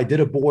of, if I did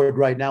a board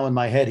right now in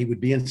my head, he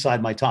would be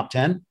inside my top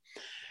 10.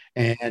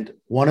 And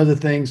one of the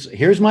things,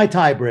 here's my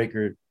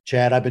tiebreaker,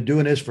 Chad. I've been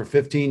doing this for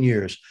 15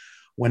 years.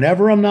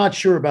 Whenever I'm not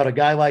sure about a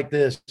guy like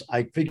this,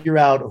 I figure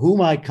out who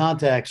my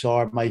contacts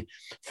are, my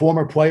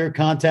former player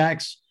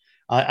contacts.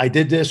 I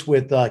did this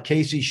with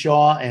Casey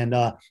Shaw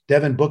and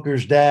Devin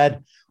Booker's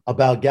dad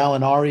about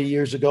Gallinari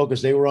years ago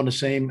because they were on the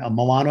same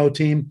Milano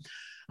team.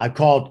 I've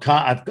called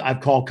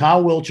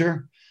Kyle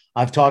Wilcher.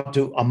 I've talked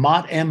to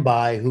Amat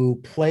Mbai, who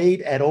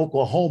played at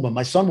Oklahoma.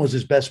 My son was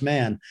his best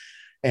man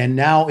and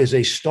now is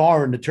a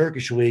star in the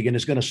Turkish league and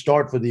is going to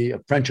start for the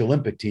French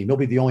Olympic team. He'll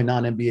be the only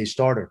non-NBA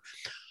starter.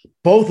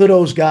 Both of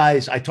those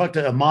guys, I talked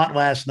to Amat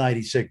last night.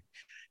 He said,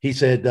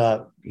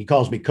 he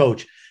calls me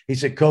coach. He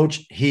said,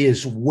 Coach, he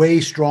is way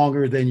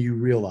stronger than you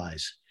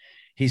realize.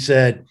 He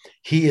said,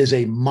 he is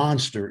a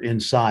monster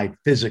inside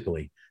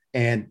physically.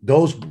 And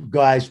those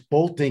guys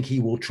both think he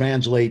will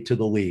translate to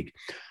the league.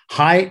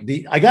 I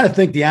got to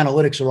think the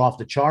analytics are off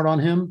the chart on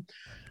him.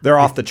 They're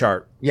off the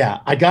chart. Yeah,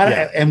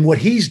 and what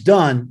he's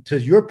done, to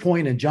your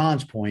point and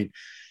John's point,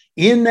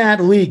 in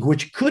that league,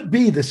 which could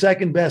be the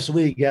second best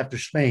league after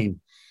Spain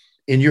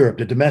in Europe,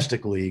 the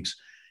domestic leagues,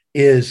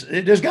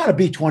 there's got to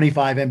be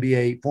 25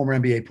 former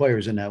NBA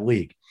players in that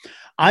league.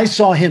 I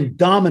saw him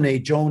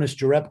dominate Jonas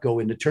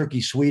Jerebko in the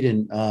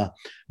Turkey-Sweden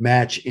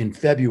match in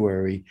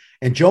February.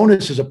 And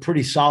Jonas is a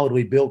pretty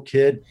solidly built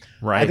kid.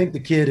 Right. I think the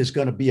kid is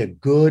going to be a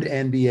good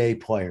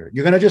NBA player.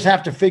 You're going to just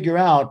have to figure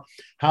out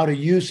how to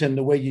use him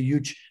the way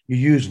you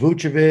use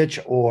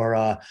Vucevic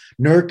or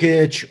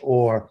Nurkic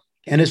or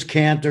Enes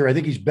Kanter. I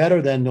think he's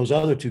better than those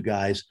other two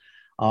guys.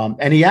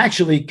 And he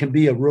actually can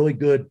be a really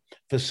good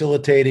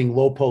facilitating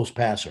low post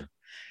passer.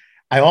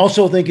 I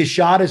also think his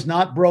shot is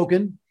not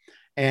broken.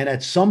 And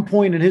at some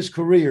point in his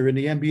career in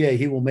the NBA,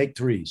 he will make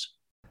threes.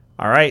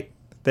 All right.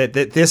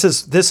 This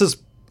is,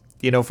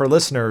 for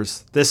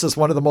listeners, this is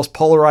one of the most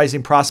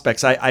polarizing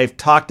prospects. I've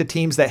talked to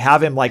teams that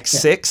have him like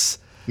 6,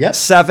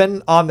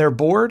 7 on their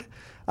board,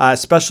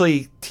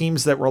 especially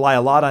teams that rely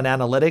a lot on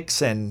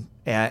analytics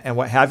and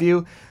what have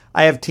you.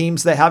 I have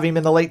teams that have him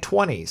in the late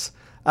 20s.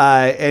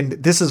 And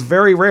this is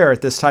very rare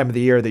at this time of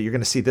the year that you're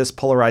going to see this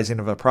polarizing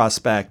of a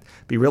prospect.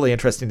 Be really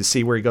interesting to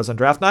see where he goes on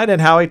draft night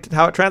and how it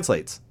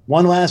translates.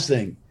 One last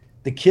thing.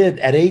 The kid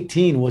at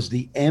 18 was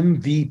the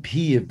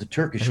MVP of the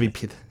Turkish League.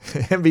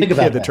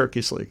 MVP of the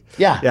Turkish League.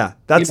 Yeah. Yeah.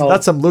 That's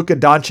some Luka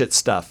Doncic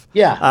stuff.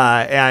 Yeah.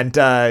 And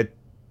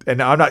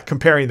I'm not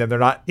comparing them. They're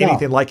not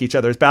anything like each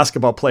other as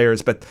basketball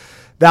players, but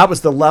that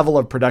was the level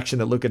of production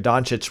that Luka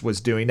Doncic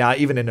was doing. Now,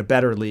 even in a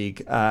better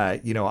league,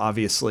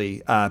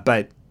 obviously,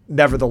 but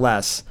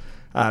nevertheless,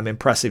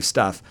 impressive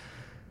stuff.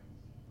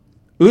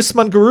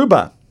 Usman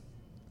Garuba,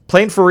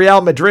 playing for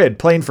Real Madrid,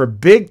 playing for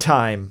big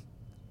time,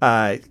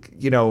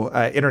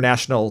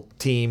 international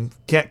team.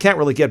 Can't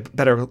really get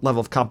better level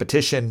of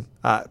competition.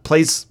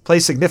 Plays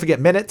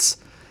significant minutes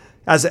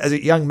as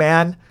a young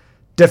man.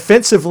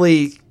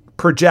 Defensively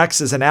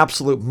projects as an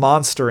absolute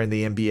monster in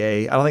the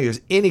NBA. I don't think there's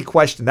any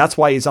question. That's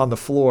why he's on the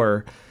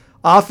floor.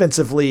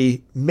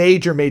 Offensively,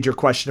 major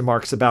question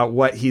marks about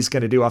what he's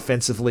going to do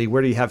offensively.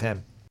 Where do you have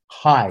him?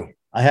 High.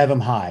 I have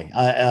him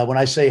high. When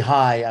I say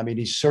high, I mean,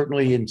 he's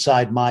certainly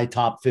inside my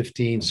top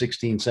 15,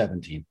 16,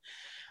 17.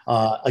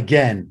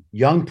 Again,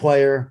 young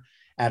player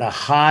at a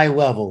high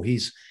level.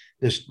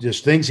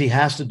 There's things he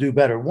has to do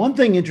better. One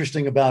thing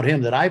interesting about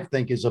him that I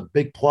think is a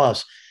big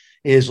plus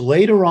is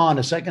later on,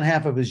 the second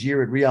half of his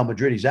year at Real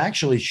Madrid, he's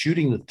actually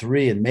shooting the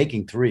three and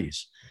making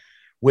threes,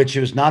 which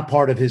is not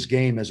part of his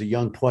game as a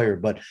young player,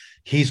 but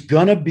he's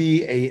going to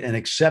be an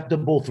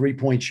acceptable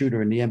three-point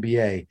shooter in the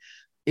NBA,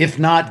 if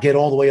not get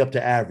all the way up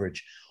to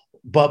average.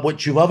 But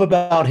what you love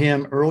about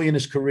him early in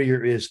his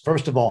career is,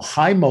 first of all,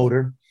 high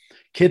motor.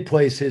 Kid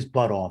plays his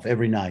butt off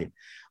every night.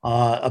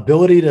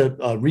 Ability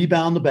to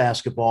rebound the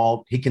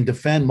basketball. He can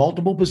defend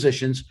multiple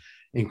positions,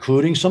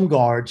 including some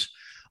guards.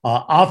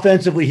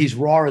 Offensively, he's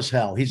raw as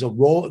hell. He's a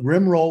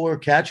rim roller,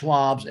 catch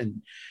lobs,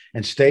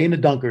 and stay in the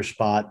dunker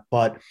spot.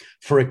 But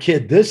for a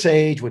kid this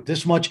age with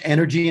this much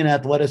energy and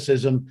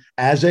athleticism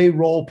as a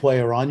role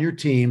player on your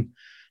team,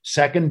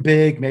 second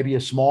big, maybe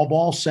a small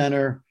ball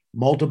center,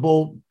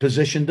 multiple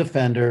position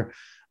defender,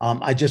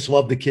 I just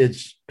love the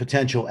kid's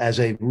potential as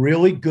a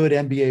really good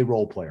NBA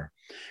role player.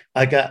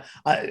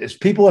 As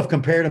people have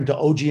compared him to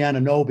OG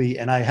Anunoby,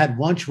 and I had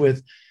lunch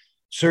with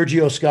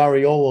Sergio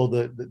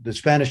Scariolo, the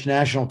Spanish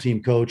national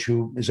team coach,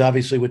 who is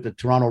obviously with the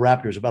Toronto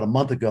Raptors, about a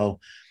month ago.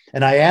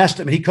 And I asked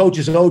him, he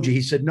coaches OG.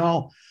 He said,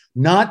 no,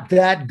 not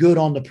that good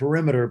on the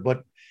perimeter,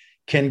 but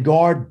can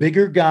guard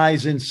bigger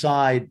guys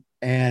inside.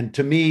 And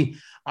to me,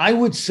 I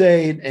would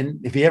say, and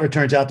if he ever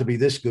turns out to be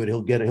this good,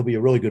 he'll be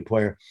a really good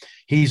player.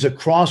 He's a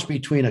cross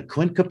between a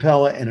Clint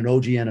Capella and an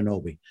OG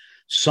Anunoby,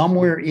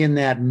 somewhere in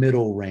that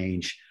middle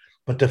range.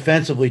 But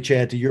defensively,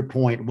 Chad, to your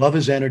point, love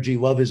his energy,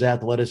 love his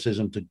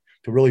athleticism to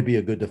really be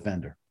a good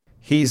defender.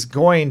 He's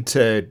going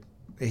to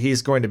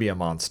be a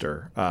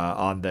monster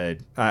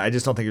I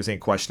just don't think there's any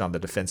question on the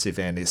defensive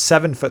end. He's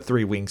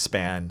 7'3"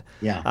 wingspan,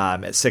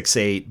 at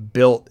 6'8",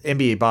 built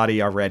NBA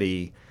body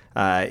already,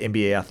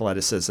 NBA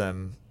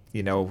athleticism.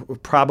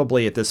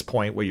 Probably at this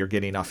point what you're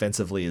getting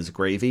offensively is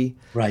gravy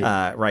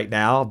right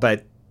now,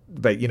 but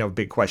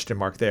big question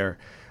mark there.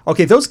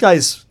 Okay, those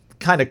guys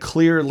kind of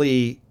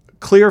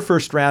clear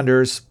first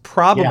rounders,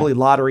 probably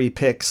lottery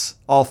picks,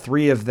 all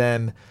three of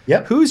them.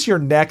 Yep. Who's your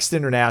next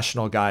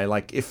international guy?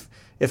 Like if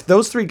if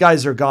those three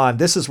guys are gone,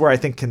 this is where I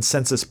think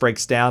consensus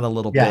breaks down a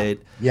little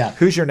bit. Yeah.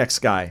 Who's your next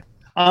guy?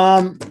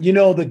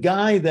 The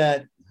guy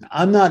that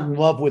I'm not in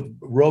love with,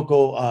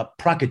 Roko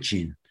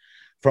Prakacin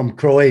from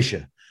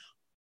Croatia,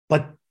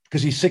 but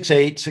because he's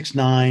 6'8",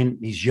 6'9",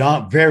 he's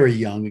young, very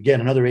young.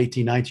 Again, another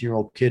 18,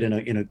 19-year-old kid in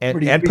a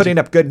putting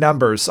up good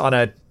numbers in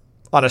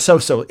a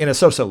so-so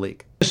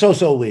league. A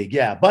so-so league,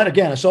 yeah. But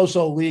again, a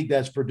so-so league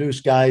that's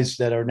produced guys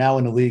that are now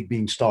in the league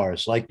being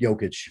stars, like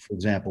Jokic, for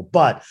example.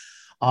 But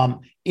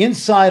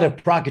inside of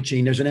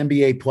Prakacin, there's an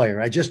NBA player.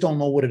 I just don't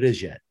know what it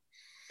is yet.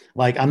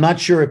 Like, I'm not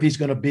sure if he's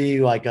going to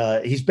be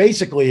he's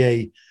basically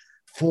a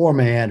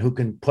four-man who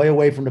can play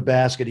away from the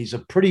basket. He's a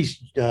pretty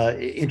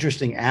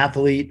interesting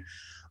athlete.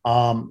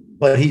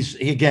 But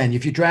again,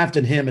 if you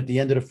drafted him at the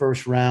end of the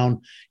first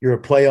round, you're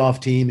a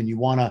playoff team and you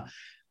want to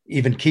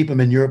even keep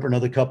him in Europe for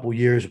another couple of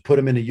years, put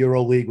him in the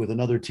Euro League with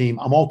another team,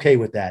 I'm okay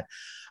with that.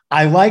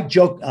 I like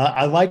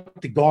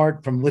the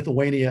guard from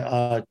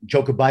Lithuania,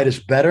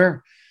 Jokubaitis,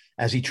 better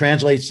as he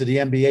translates to the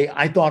NBA.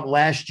 I thought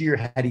last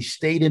year, had he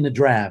stayed in the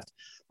draft,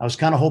 I was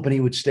kind of hoping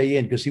he would stay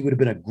in because he would have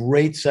been a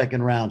great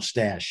second round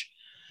stash.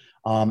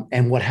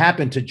 And what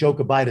happened to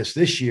Jokubaitis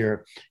this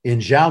year in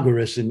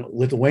Žalgiris in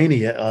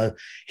Lithuania,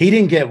 he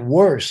didn't get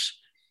worse,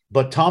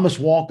 but Thomas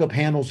Walkup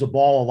handles the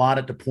ball a lot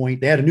at the point.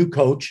 They had a new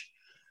coach,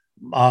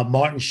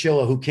 Martin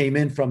Schiller, who came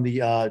in from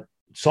the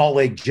Salt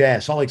Lake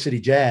City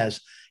Jazz,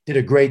 did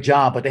a great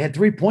job, but they had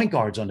 3 point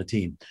guards on the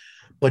team.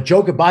 But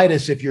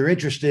Jokubaitis, if you're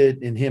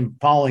interested in him,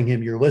 following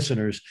him, your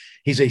listeners,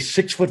 he's a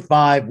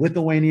 6'5"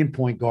 Lithuanian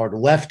point guard,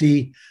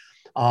 lefty,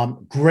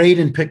 great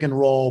in pick and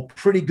roll,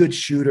 pretty good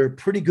shooter,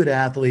 pretty good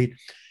athlete.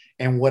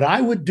 And what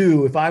I would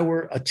do if I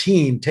were a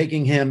team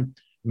taking him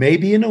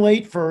maybe in the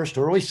late first,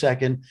 early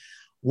second,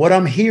 what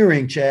I'm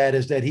hearing, Chad,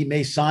 is that he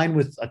may sign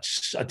with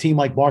a team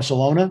like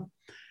Barcelona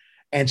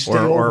and stay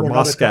or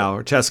Moscow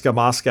or CSKA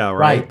Moscow,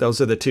 right? Those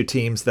are the two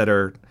teams that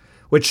are,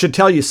 which should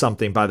tell you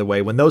something, by the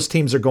way. When those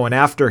teams are going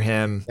after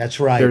him, that's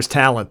right. There's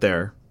talent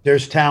there.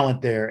 There's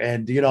talent there.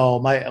 And,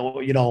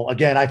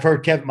 again, I've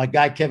heard my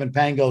guy, Kevin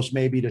Pangos,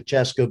 maybe to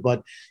CSKA,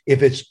 but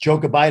if it's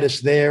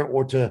Jokubaitis there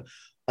or to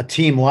a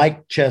team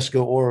like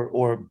CSKA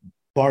or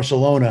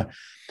Barcelona,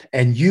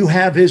 and you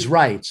have his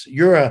rights,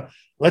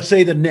 let's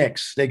say the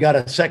Knicks, they got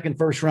a second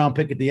first round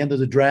pick at the end of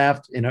the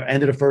draft, end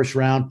of the first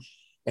round,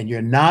 and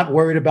you're not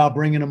worried about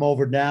bringing him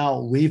over now,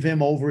 leave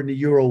him over in the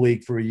Euro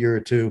League for a year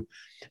or two.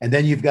 And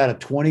then you've got a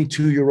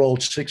 22-year-old,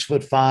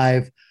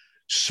 6'5",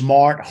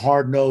 smart,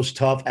 hard-nosed,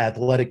 tough,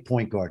 athletic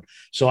point guard.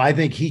 So I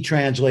think he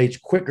translates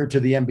quicker to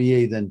the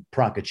NBA than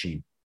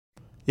Prakacin.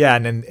 Yeah,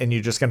 and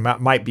you're just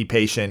might be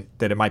patient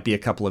that it might be a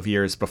couple of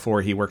years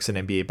before he works an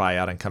NBA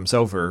buyout and comes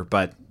over,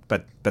 but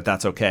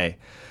that's okay.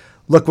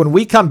 Look, when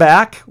we come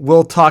back,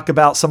 we'll talk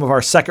about some of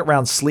our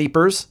second-round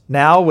sleepers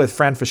now with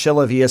Fran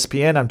Fraschilla of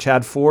ESPN. I'm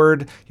Chad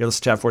Ford. You're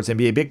listening to Chad Ford's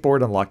NBA Big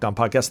Board on Locked On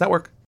Podcast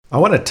Network. I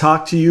want to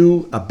talk to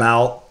you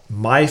about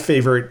my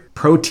favorite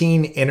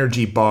protein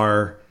energy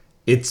bar.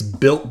 It's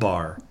Built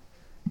Bar.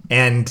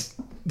 And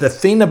the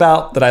thing that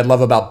I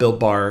love about Built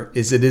Bar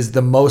is it is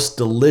the most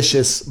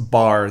delicious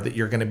bar that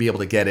you're going to be able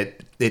to get.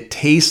 It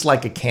tastes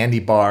like a candy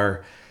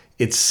bar.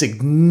 It's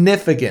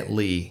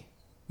significantly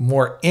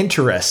more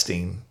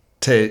interesting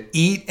to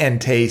eat and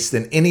taste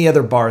than any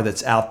other bar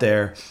that's out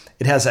there.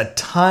 It has a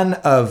ton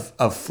of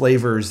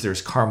flavors.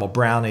 There's caramel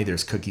brownie,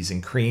 there's cookies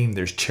and cream,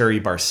 there's cherry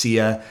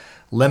barcia,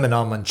 lemon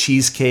almond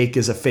cheesecake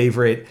is a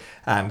favorite,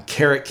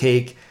 carrot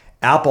cake,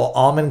 apple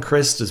almond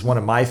crisp is one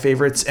of my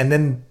favorites. And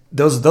then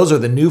those are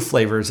the new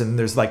flavors. And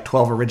there's like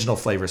 12 original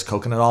flavors: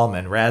 coconut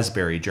almond,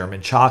 raspberry,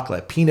 German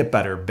chocolate, peanut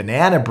butter,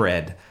 banana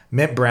bread,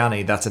 mint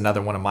brownie. That's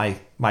another one of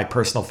my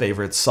personal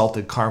favorites: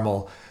 salted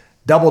caramel,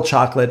 double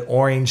chocolate,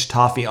 orange,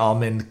 toffee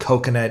almond,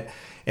 coconut,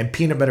 and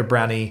peanut butter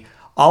brownie.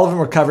 All of them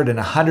are covered in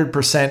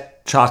 100%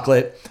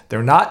 chocolate.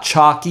 They're not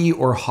chalky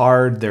or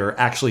hard. They're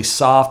actually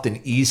soft and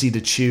easy to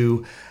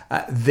chew.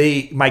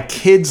 My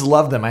kids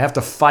love them. I have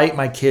to fight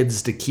my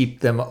kids to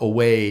keep them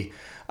away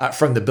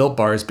from the Built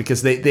Bars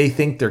because they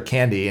think they're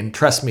candy. And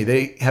trust me,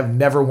 they have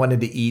never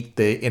wanted to eat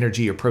the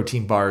energy or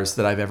protein bars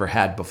that I've ever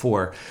had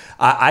before.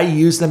 I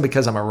use them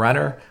because I'm a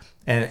runner.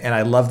 And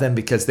I love them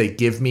because they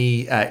give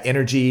me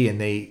energy, and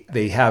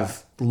they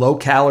have low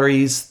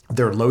calories,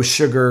 they're low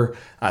sugar,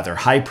 they're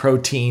high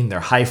protein, they're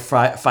high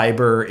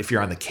fiber. If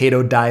you're on the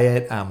keto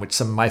diet, which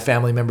some of my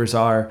family members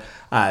are,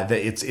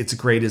 it's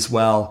great as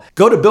well.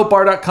 Go to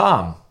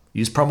BuiltBar.com,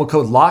 use promo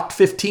code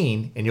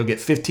LOCKED15, and you'll get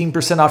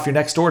 15% off your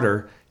next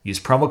order. Use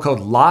promo code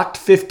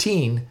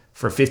LOCKED15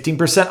 for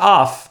 15%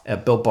 off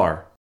at Built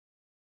Bar.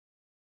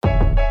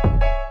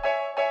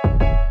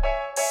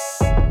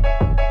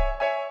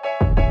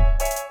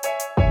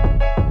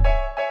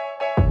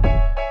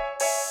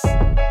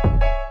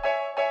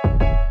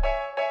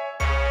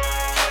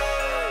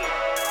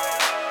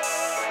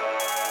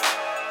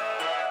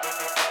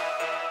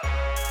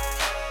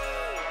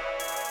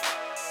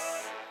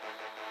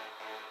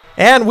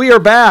 And we are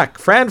back.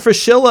 Fran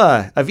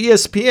Fraschilla of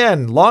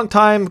ESPN,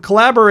 longtime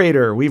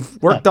collaborator. We've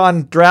worked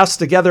on drafts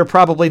together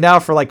probably now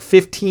for like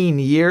 15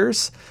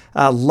 years.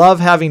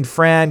 Love having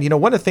Fran. You know,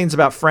 one of the things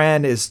about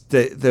Fran is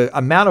the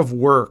amount of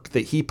work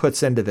that he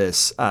puts into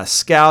this,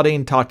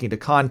 scouting, talking to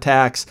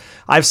contacts.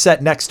 I've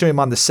sat next to him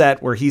on the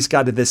set where he's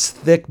got this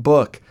thick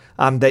book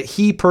that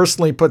he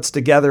personally puts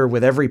together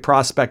with every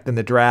prospect in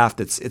the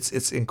draft.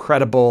 It's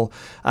incredible.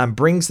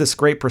 Brings this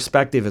great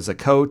perspective as a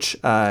coach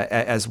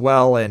as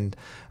well, and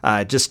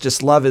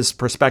just love his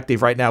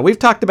perspective right now. We've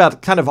talked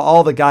about kind of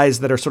all the guys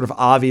that are sort of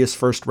obvious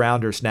first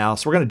rounders now,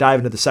 so we're going to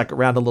dive into the second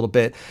round a little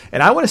bit.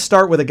 And I want to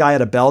start with a guy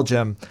out of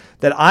Belgium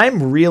that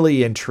I'm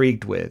really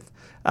intrigued with.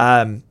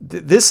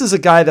 This is a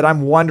guy that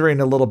I'm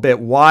wondering a little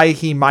bit why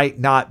he might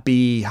not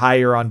be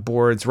higher on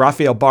boards.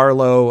 Rafael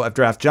Barlow of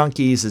Draft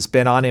Junkies has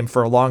been on him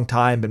for a long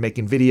time, been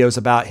making videos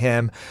about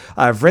him.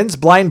 Vrins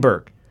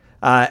Blindberg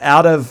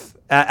out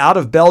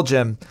of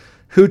Belgium,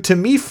 who to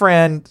me,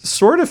 Fran,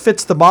 sort of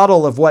fits the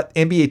model of what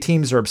NBA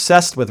teams are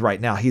obsessed with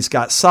right now.''He's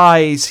got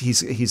size.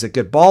 He's a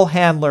good ball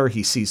handler.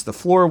 He sees the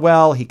floor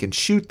well. He can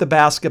shoot the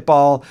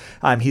basketball.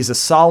 He's a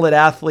solid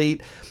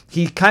athlete.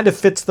 He kind of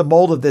fits the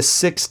mold of this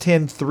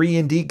 6'10",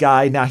 3-and-D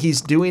guy. Now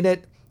he's doing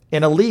it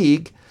in a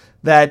league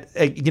that,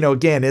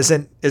 again,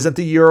 isn't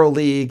the Euro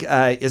League,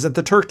 isn't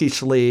the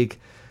Turkish League.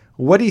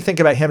 What do you think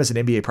about him as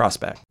an NBA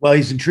prospect? Well,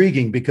 he's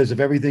intriguing because of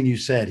everything you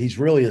said. He's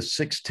really a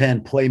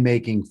 6'10"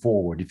 playmaking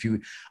forward.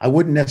 I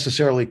wouldn't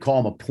necessarily call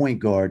him a point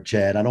guard,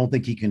 Chad. I don't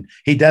think he can.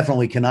 He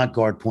definitely cannot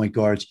guard point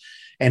guards,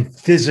 and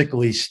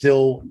physically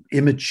still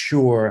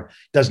immature.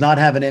 Does not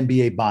have an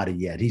NBA body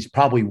yet. He's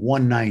probably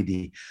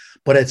 190.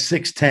 But at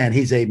 6'10",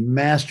 he's a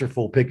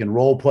masterful pick and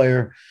roll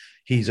player.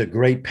 He's a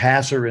great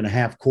passer in a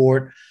half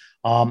court.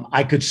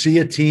 I could see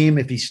a team,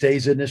 if he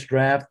stays in this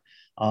draft,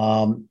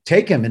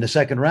 take him in the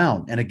second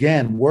round and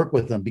again, work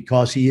with him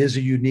because he is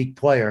a unique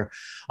player.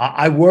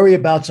 I worry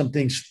about some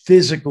things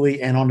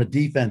physically and on the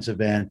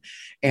defensive end.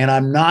 And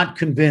I'm not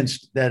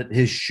convinced that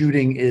his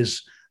shooting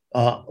is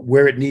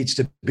where it needs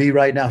to be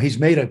right now. He's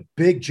made a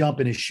big jump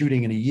in his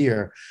shooting in a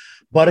year.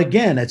 But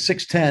again, at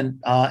 6'10",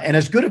 and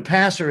as good a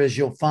passer as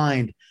you'll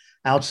find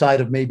outside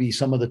of maybe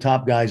some of the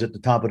top guys at the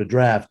top of the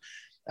draft,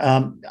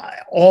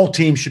 all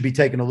teams should be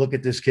taking a look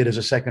at this kid as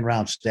a second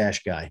round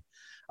stash guy.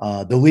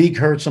 The league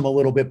hurts him a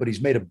little bit, but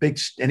he's made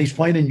and he's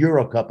playing in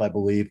Euro Cup, I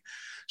believe.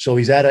 So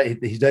he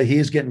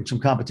is getting some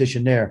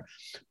competition there,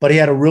 but he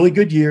had a really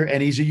good year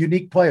and he's a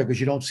unique player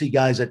because you don't see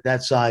guys at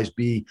that size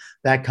have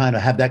that kind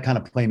of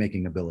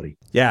playmaking ability.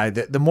 Yeah.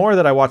 The more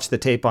that I watch the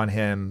tape on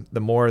him,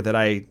 the more that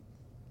I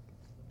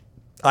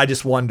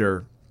just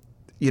wonder,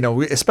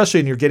 especially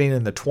when you're getting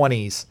in the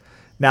 20s,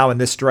 now in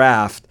this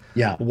draft,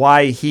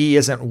 why he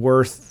isn't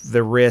worth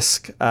the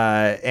risk.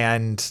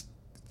 I'm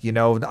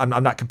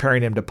not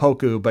comparing him to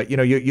Poku, but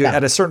you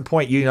at a certain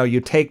point, you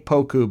take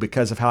Poku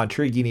because of how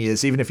intriguing he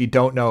is, even if you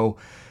don't know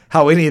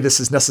how any of this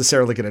is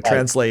necessarily going to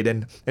translate.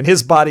 And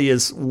his body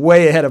is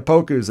way ahead of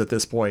Poku's at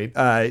this point,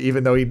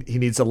 even though he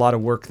needs a lot of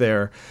work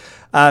there.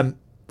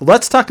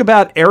 Let's talk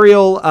about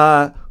Ariel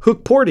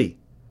Hukporti.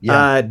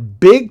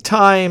 Big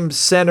time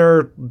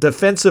center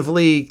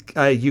defensively.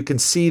 You can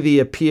see the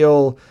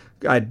appeal.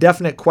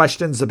 Definite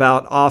questions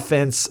about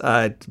offense.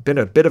 Been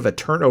a bit of a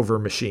turnover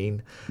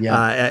machine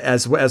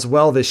as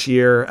well this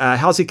year.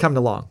 How's he coming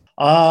along?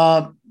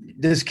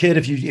 This kid,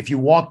 if you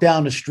walk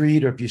down the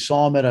street or if you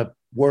saw him at a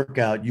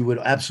workout, you would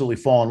absolutely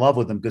fall in love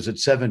with him because at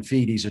 7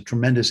 feet, he's a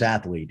tremendous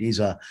athlete.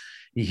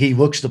 He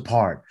looks the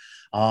part.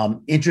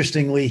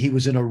 Interestingly, he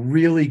was in a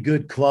really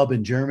good club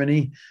in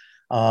Germany,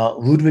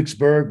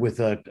 Ludwigsburg, with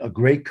a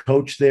great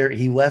coach there.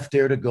 He left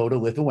there to go to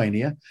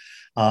Lithuania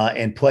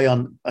and play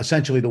on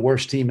essentially the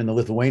worst team in the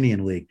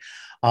Lithuanian league.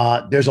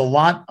 There's a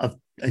lot of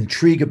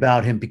intrigue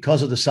about him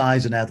because of the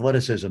size and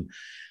athleticism.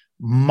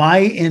 My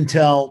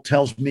intel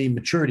tells me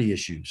maturity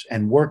issues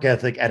and work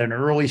ethic at an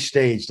early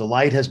stage. The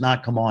light has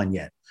not come on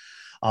yet.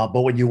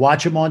 But when you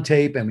watch him on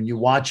tape and when you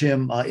watch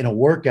him in a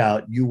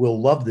workout, you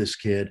will love this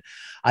kid.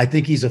 I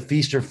think he's a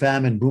feast or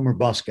famine, boom or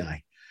bust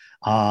guy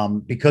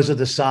because of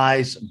the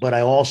size. But I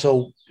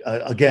also,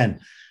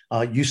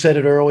 you said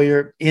it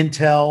earlier,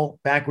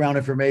 intel, background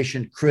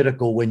information,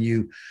 critical when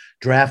you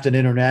draft an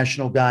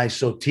international guy.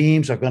 So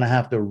teams are going to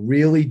have to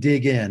really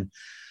dig in.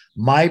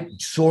 My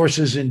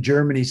sources in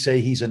Germany say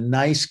he's a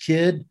nice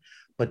kid,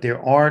 but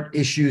there aren't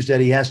issues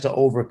that he has to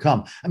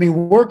overcome. I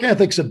mean, work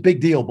ethic's a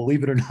big deal,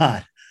 believe it or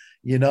not.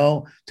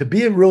 To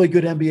be a really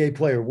good NBA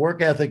player,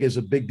 work ethic is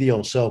a big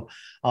deal. So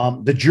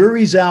the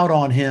jury's out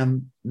on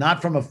him,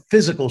 not from a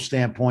physical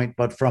standpoint,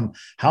 but from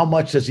how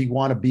much does he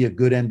want to be a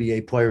good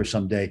NBA player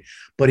someday.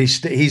 But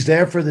he's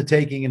there for the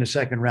taking in the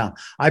second round.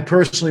 I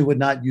personally would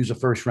not use a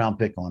first round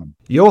pick on him.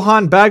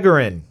 Johan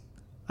Bagarin,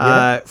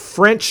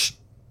 French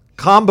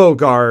combo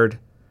guard,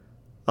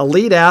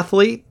 elite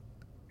athlete,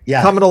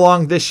 coming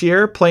along this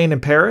year, playing in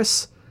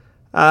Paris.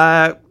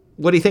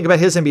 What do you think about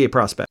his NBA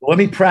prospect? Let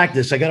me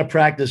practice. I got to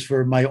practice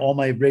for all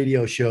my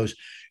radio shows.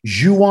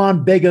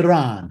 Juan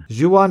Begarin.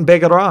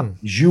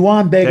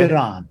 Okay.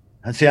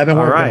 See, I've been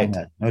working on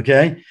that.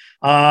 Okay.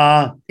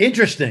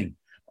 Interesting.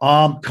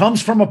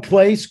 Comes from a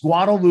place,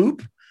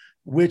 Guadeloupe,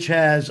 which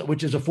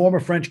is a former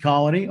French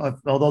colony,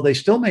 although they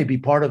still may be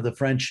part of the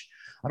French.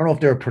 I don't know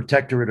if they're a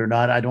protectorate or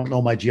not. I don't know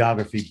my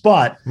geography,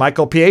 but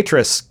Michael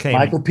Pietris came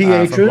Michael from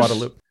Pietris,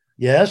 Guadeloupe.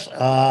 yes.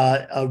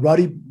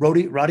 Ruddy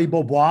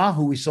Beaubois,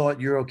 who we saw at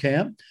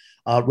Eurocamp,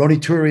 Rony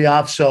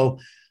Turiaf. So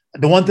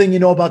the one thing you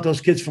know about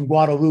those kids from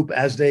Guadeloupe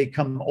as they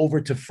come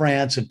over to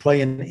France and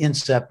play in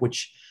INSEP,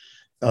 which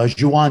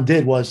Juan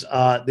did, was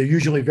they're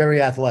usually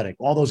very athletic.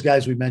 All those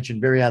guys we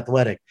mentioned, very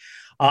athletic.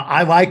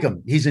 I like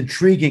him. He's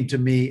intriguing to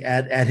me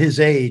at his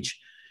age.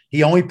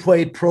 He only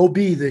played Pro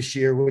B this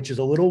year, which is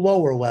a little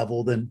lower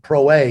level than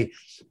Pro A,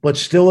 but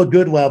still a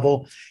good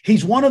level.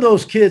 He's one of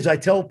those kids, I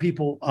tell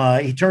people,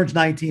 he turns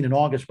 19 in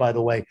August, by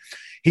the way.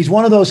 He's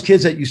one of those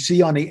kids that you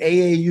see on the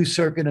AAU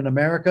circuit in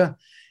America,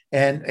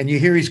 and you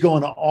hear he's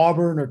going to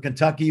Auburn or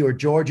Kentucky or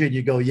Georgia, and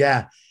you go,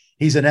 yeah,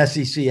 he's an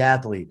SEC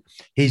athlete.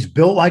 He's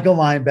built like a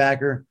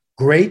linebacker,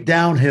 great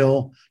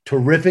downhill,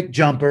 terrific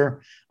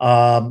jumper.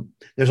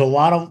 There's a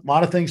lot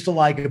of things to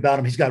like about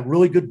him. He's got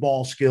really good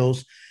ball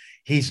skills.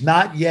 He's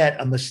not yet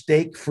a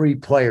mistake-free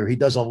player. He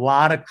does a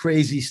lot of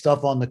crazy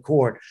stuff on the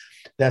court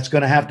that's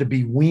going to have to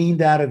be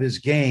weaned out of his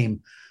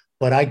game.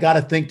 But I got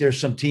to think there's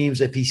some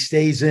teams, if he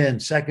stays in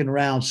second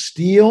round,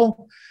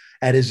 steal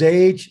at his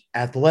age,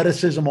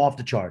 athleticism off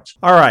the charts.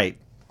 All right.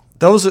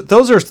 Those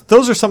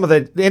are some of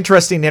the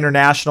interesting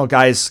international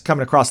guys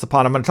coming across the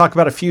pond. I'm going to talk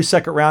about a few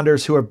second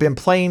rounders who have been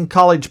playing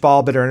college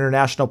ball but are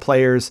international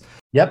players.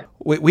 Yep.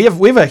 We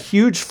have a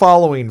huge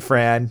following,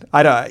 Fran.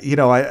 I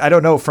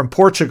don't know, from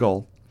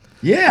Portugal.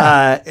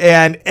 Yeah.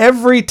 And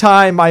every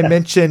time I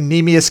mention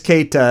Neemias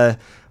Keita,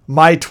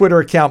 my Twitter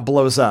account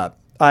blows up.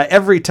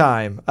 Every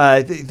time.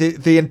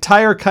 The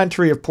entire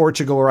country of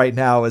Portugal right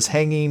now is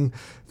hanging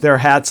their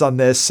hats on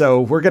this. So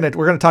we're gonna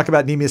talk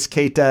about Neemias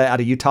Keita out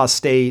of Utah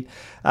State,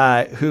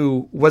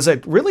 who was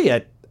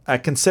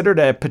considered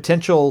a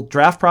potential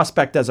draft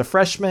prospect as a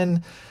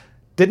freshman.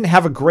 Didn't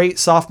have a great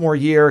sophomore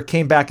year,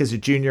 came back as a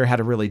junior, had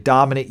a really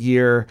dominant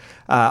year.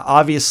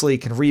 Obviously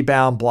can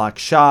rebound, block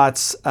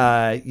shots.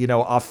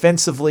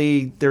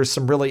 Offensively, there's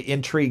some really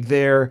intrigue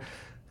there.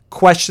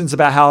 Questions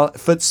about how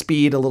foot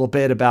speed, a little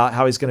bit about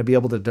how he's going to be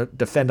able to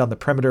defend on the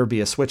perimeter,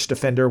 be a switch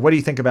defender. What do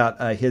you think about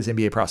his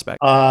NBA prospect?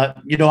 I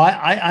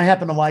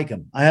happen to like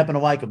him.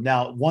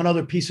 Now, one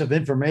other piece of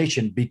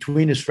information: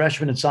 between his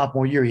freshman and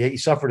sophomore year, he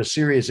suffered a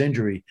serious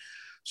injury.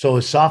 So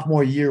his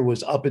sophomore year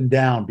was up and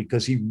down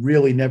because he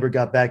really never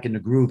got back in the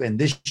groove. And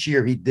this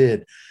year he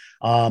did.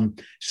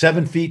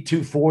 7 feet,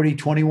 240,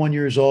 21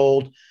 years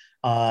old.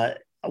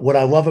 What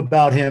I love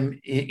about him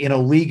in a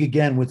league,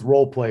 again, with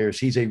role players,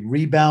 he's a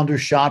rebounder,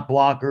 shot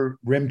blocker,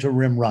 rim to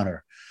rim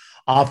runner.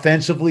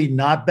 Offensively,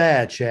 not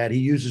bad, Chad. He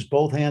uses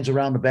both hands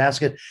around the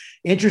basket.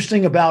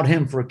 Interesting about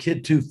him for a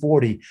kid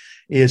 240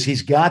 is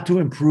he's got to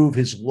improve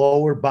his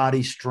lower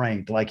body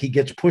strength. Like, he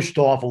gets pushed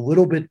off a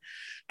little bit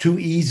too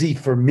easy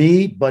for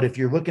me, but if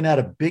you're looking at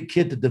a big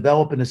kid to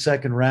develop in the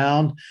second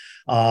round,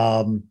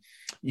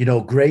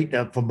 great.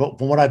 From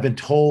what I've been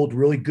told,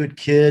 really good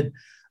kid.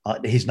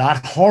 He's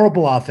not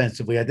horrible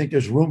offensively. I think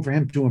there's room for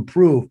him to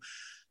improve.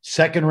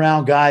 Second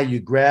round guy,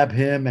 you grab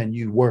him and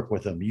you work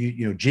with him.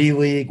 G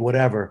League,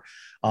 whatever.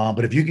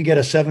 But if you can get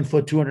a 7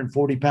 foot,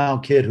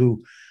 240-pound kid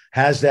who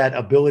has that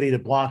ability to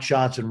block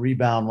shots and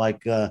rebound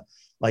like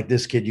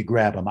this kid, you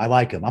grab him. I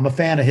like him. I'm a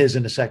fan of his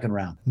in the second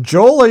round.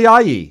 Joel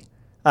Ayayi.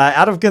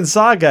 Out of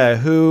Gonzaga,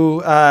 who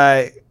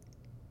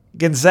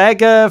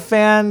Gonzaga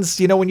fans,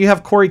 when you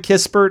have Corey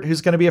Kispert,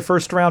 who's going to be a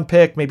first-round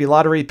pick, maybe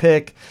lottery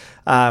pick,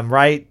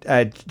 right?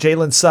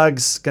 Jalen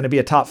Suggs going to be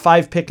a top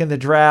 5 pick in the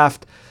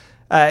draft.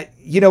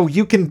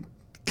 You can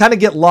kind of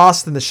get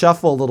lost in the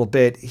shuffle a little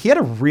bit. He had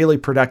a really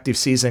productive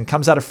season,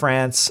 comes out of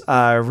France,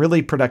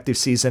 really productive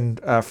season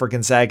for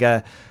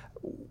Gonzaga.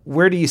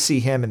 Where do you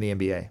see him in the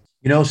NBA?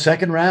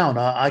 Second round.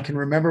 I can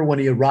remember when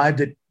he arrived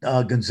at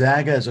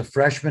Gonzaga as a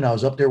freshman. I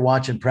was up there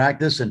watching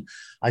practice, and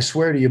I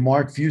swear to you,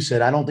 Mark Few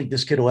said, I don't think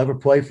this kid will ever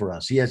play for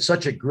us. He had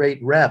such a great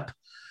rep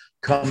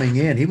coming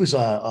in. He was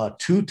a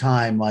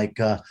two-time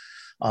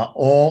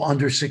all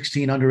under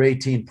 16, under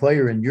 18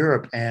 player in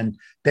Europe, and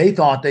they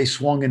thought they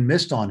swung and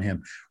missed on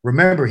him.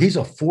 Remember, he's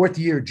a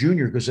fourth-year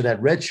junior because of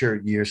that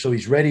redshirt year, so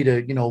he's ready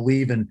to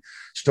leave and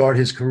start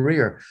his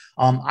career.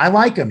 I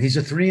like him. He's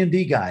a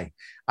 3-and-D guy.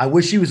 I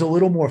wish he was a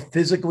little more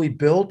physically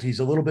built.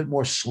 He's a little bit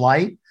more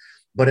slight,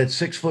 but at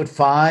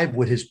 6'5",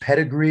 with his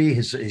pedigree,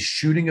 his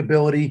shooting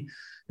ability,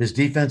 his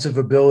defensive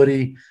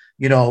ability,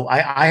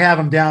 I have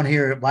him down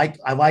here.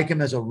 I like him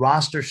as a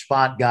roster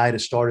spot guy to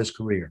start his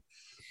career.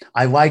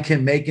 I like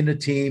him making the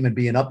team and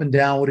being up and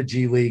down with a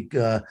G League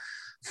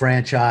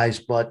franchise,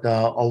 but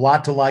a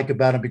lot to like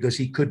about him because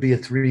he could be a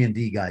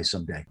 3-and-D guy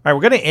someday. All right,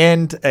 we're going to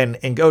end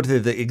and go to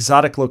the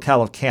exotic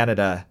locale of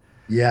Canada.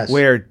 Yes.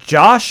 Where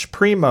Josh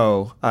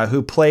Primo,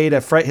 who played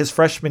his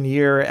freshman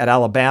year at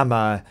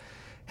Alabama,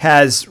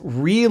 has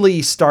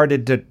really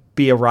started to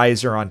be a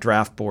riser on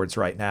draft boards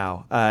right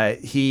now.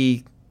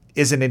 He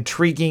is an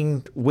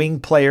intriguing wing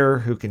player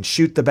who can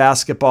shoot the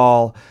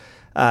basketball,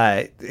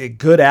 a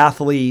good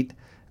athlete.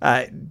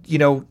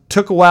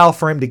 took a while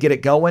for him to get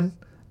it going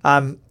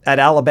at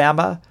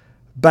Alabama,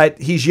 but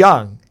he's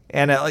young.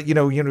 And,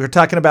 we're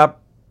talking about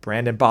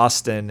Brandon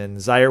Boston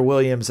and Zaire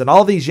Williams and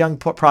all these young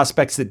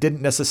prospects that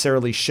didn't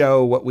necessarily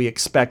show what we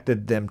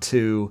expected them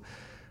to.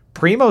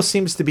 Primo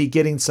seems to be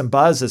getting some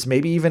buzz as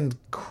maybe even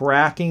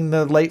cracking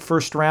the late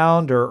first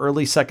round or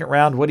early second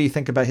round. What do you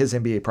think about his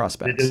NBA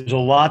prospects? There's a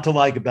lot to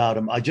like about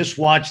him. I just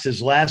watched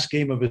his last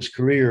game of his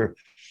career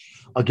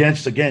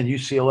against, again,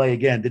 UCLA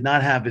again, did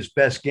not have his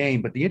best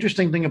game. But the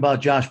interesting thing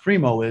about Josh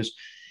Primo is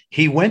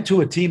he went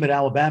to a team at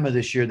Alabama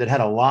this year that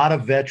had a lot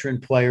of veteran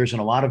players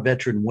and a lot of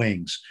veteran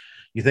wings.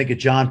 You think of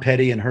John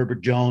Petty and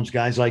Herbert Jones,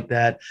 guys like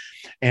that.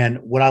 And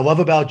what I love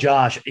about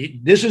Josh,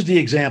 this is the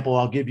example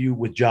I'll give you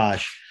with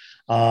Josh.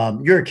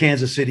 You're a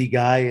Kansas City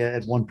guy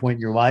at one point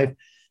in your life.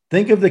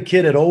 Think of the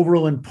kid at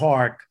Overland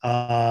Park.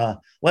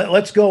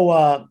 Let's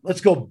go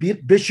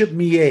Bishop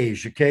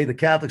Miege, okay, the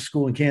Catholic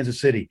school in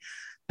Kansas City.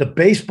 The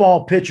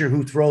baseball pitcher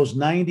who throws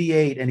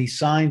 98 and he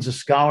signs a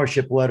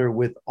scholarship letter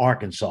with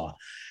Arkansas.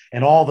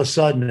 And all of a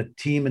sudden, a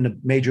team in the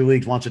major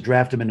leagues wants to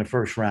draft him in the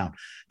first round.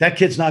 That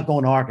kid's not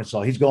going to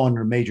Arkansas. He's going to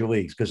the major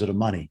leagues because of the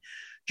money.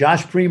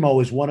 Josh Primo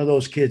is one of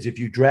those kids. If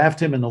you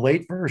draft him in the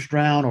late first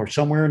round or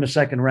somewhere in the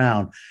second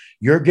round,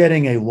 you're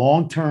getting a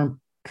long-term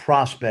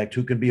prospect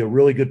who can be a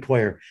really good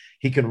player.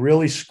 He can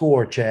really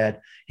score, Chad.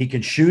 He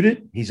can shoot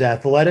it. He's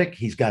athletic.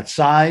 He's got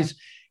size.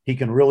 He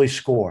can really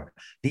score.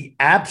 The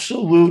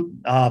absolute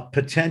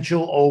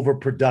potential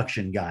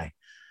overproduction guy.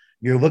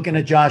 You're looking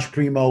at Josh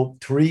Primo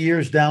 3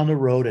 years down the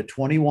road at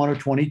 21 or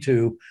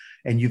 22,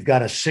 and you've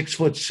got a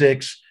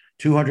 6'6",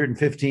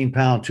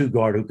 215-pound two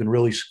guard who can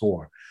really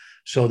score.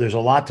 So there's a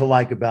lot to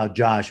like about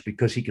Josh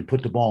because he can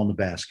put the ball in the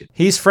basket.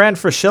 He's Fran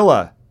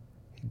Fraschilla.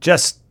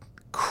 Just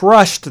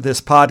crushed this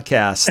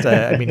podcast.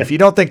 If you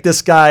don't think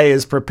this guy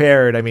is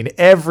prepared,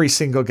 every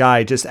single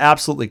guy just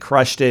absolutely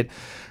crushed it.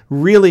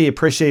 Really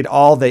appreciate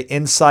all the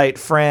insight,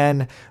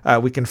 Fran.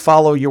 We can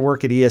follow your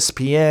work at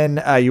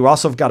ESPN. You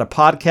also have got a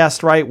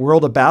podcast, right?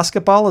 World of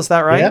Basketball, is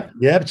that right?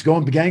 Yep. It's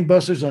going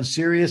gangbusters on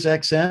Sirius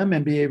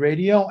XM, NBA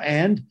radio,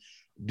 and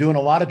doing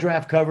a lot of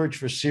draft coverage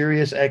for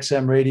Sirius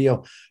XM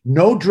radio.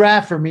 No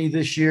draft for me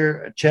this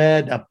year,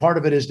 Chad. Part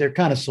of it is they're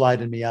kind of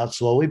sliding me out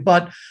slowly,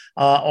 but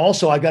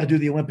also I got to do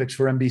the Olympics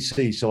for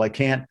NBC, so I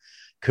can't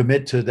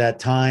commit to that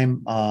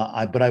time.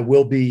 But I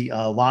will be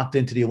locked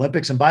into the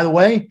Olympics. And by the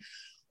way,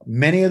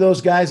 many of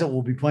those guys that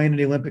will be playing in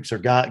the Olympics are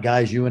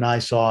guys you and I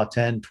saw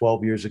 10,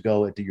 12 years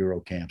ago at the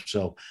Eurocamp.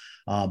 So,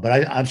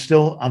 but I'm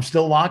still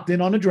locked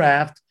in on the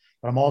draft,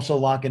 but I'm also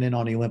locking in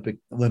on the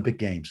Olympic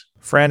Games.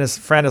 Fran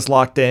is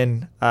locked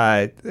in.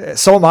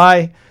 So am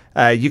I.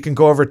 You can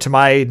go over to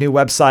my new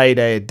website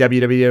at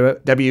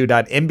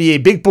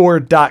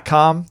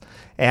www.nbabigboard.com.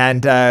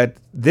 And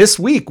this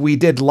week we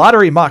did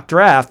lottery mock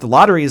draft. The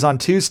lottery is on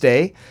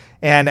Tuesday,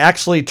 and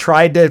actually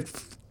tried to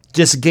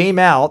just game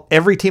out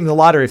every team in the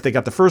lottery. If they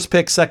got the first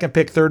pick, second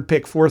pick, third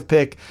pick, fourth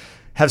pick,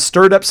 have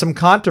stirred up some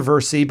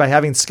controversy by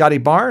having Scotty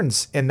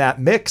Barnes in that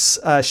mix,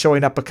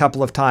 showing up a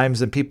couple of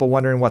times and people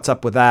wondering what's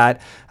up with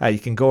that. You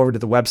can go over to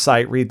the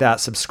website, read that,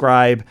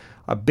 subscribe.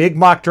 A big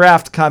mock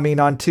draft coming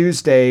on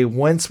Tuesday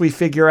once we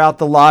figure out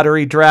the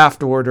lottery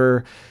draft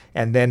order.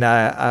 And then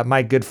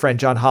my good friend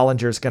John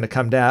Hollinger is going to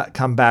come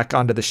back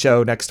onto the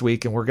show next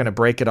week, and we're going to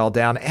break it all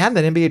down. And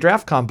the NBA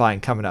Draft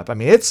Combine coming up.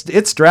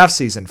 It's draft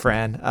season,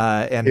 Fran,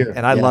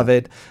 and I love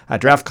it.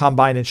 Draft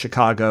Combine in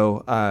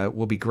Chicago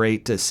will be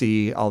great to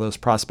see all those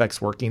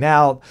prospects working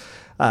out,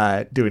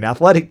 doing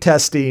athletic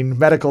testing,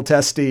 medical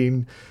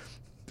testing.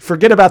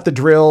 Forget about the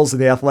drills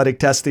and the athletic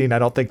testing. I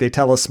don't think they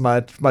tell us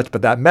much,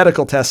 but that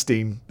medical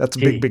testing, that's a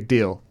big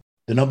deal.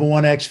 The number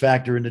one X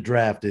factor in the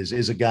draft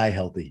is a guy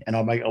healthy? And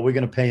are we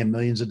going to pay him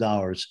millions of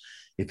dollars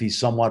if he's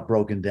somewhat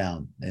broken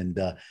down? And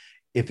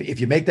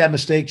if you make that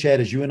mistake, Chad,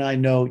 as you and I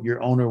know,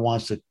 your owner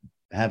wants to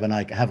have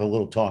a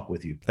little talk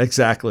with you.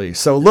 Exactly.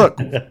 So look,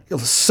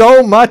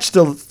 so much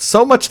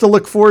to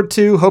look forward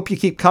to. Hope you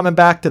keep coming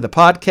back to the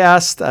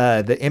podcast,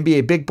 the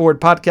NBA Big Board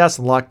podcast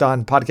and Locked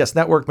On Podcast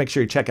Network. Make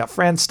sure you check out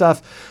Fran's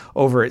stuff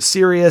over at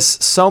Sirius.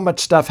 So much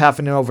stuff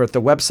happening over at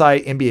the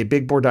website,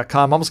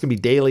 NBABigBoard.com. Almost going to be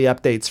daily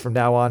updates from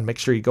now on. Make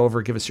sure you go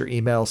over, give us your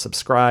email,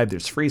 subscribe.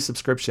 There's free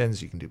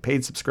subscriptions. You can do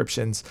paid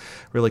subscriptions.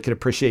 Really could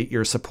appreciate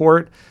your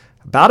support.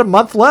 About a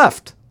month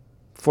left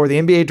for the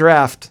NBA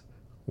draft.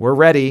 We're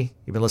ready.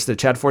 You've been listening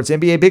to Chad Ford's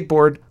NBA Big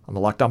Board on the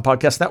Locked On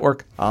Podcast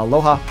Network.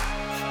 Aloha.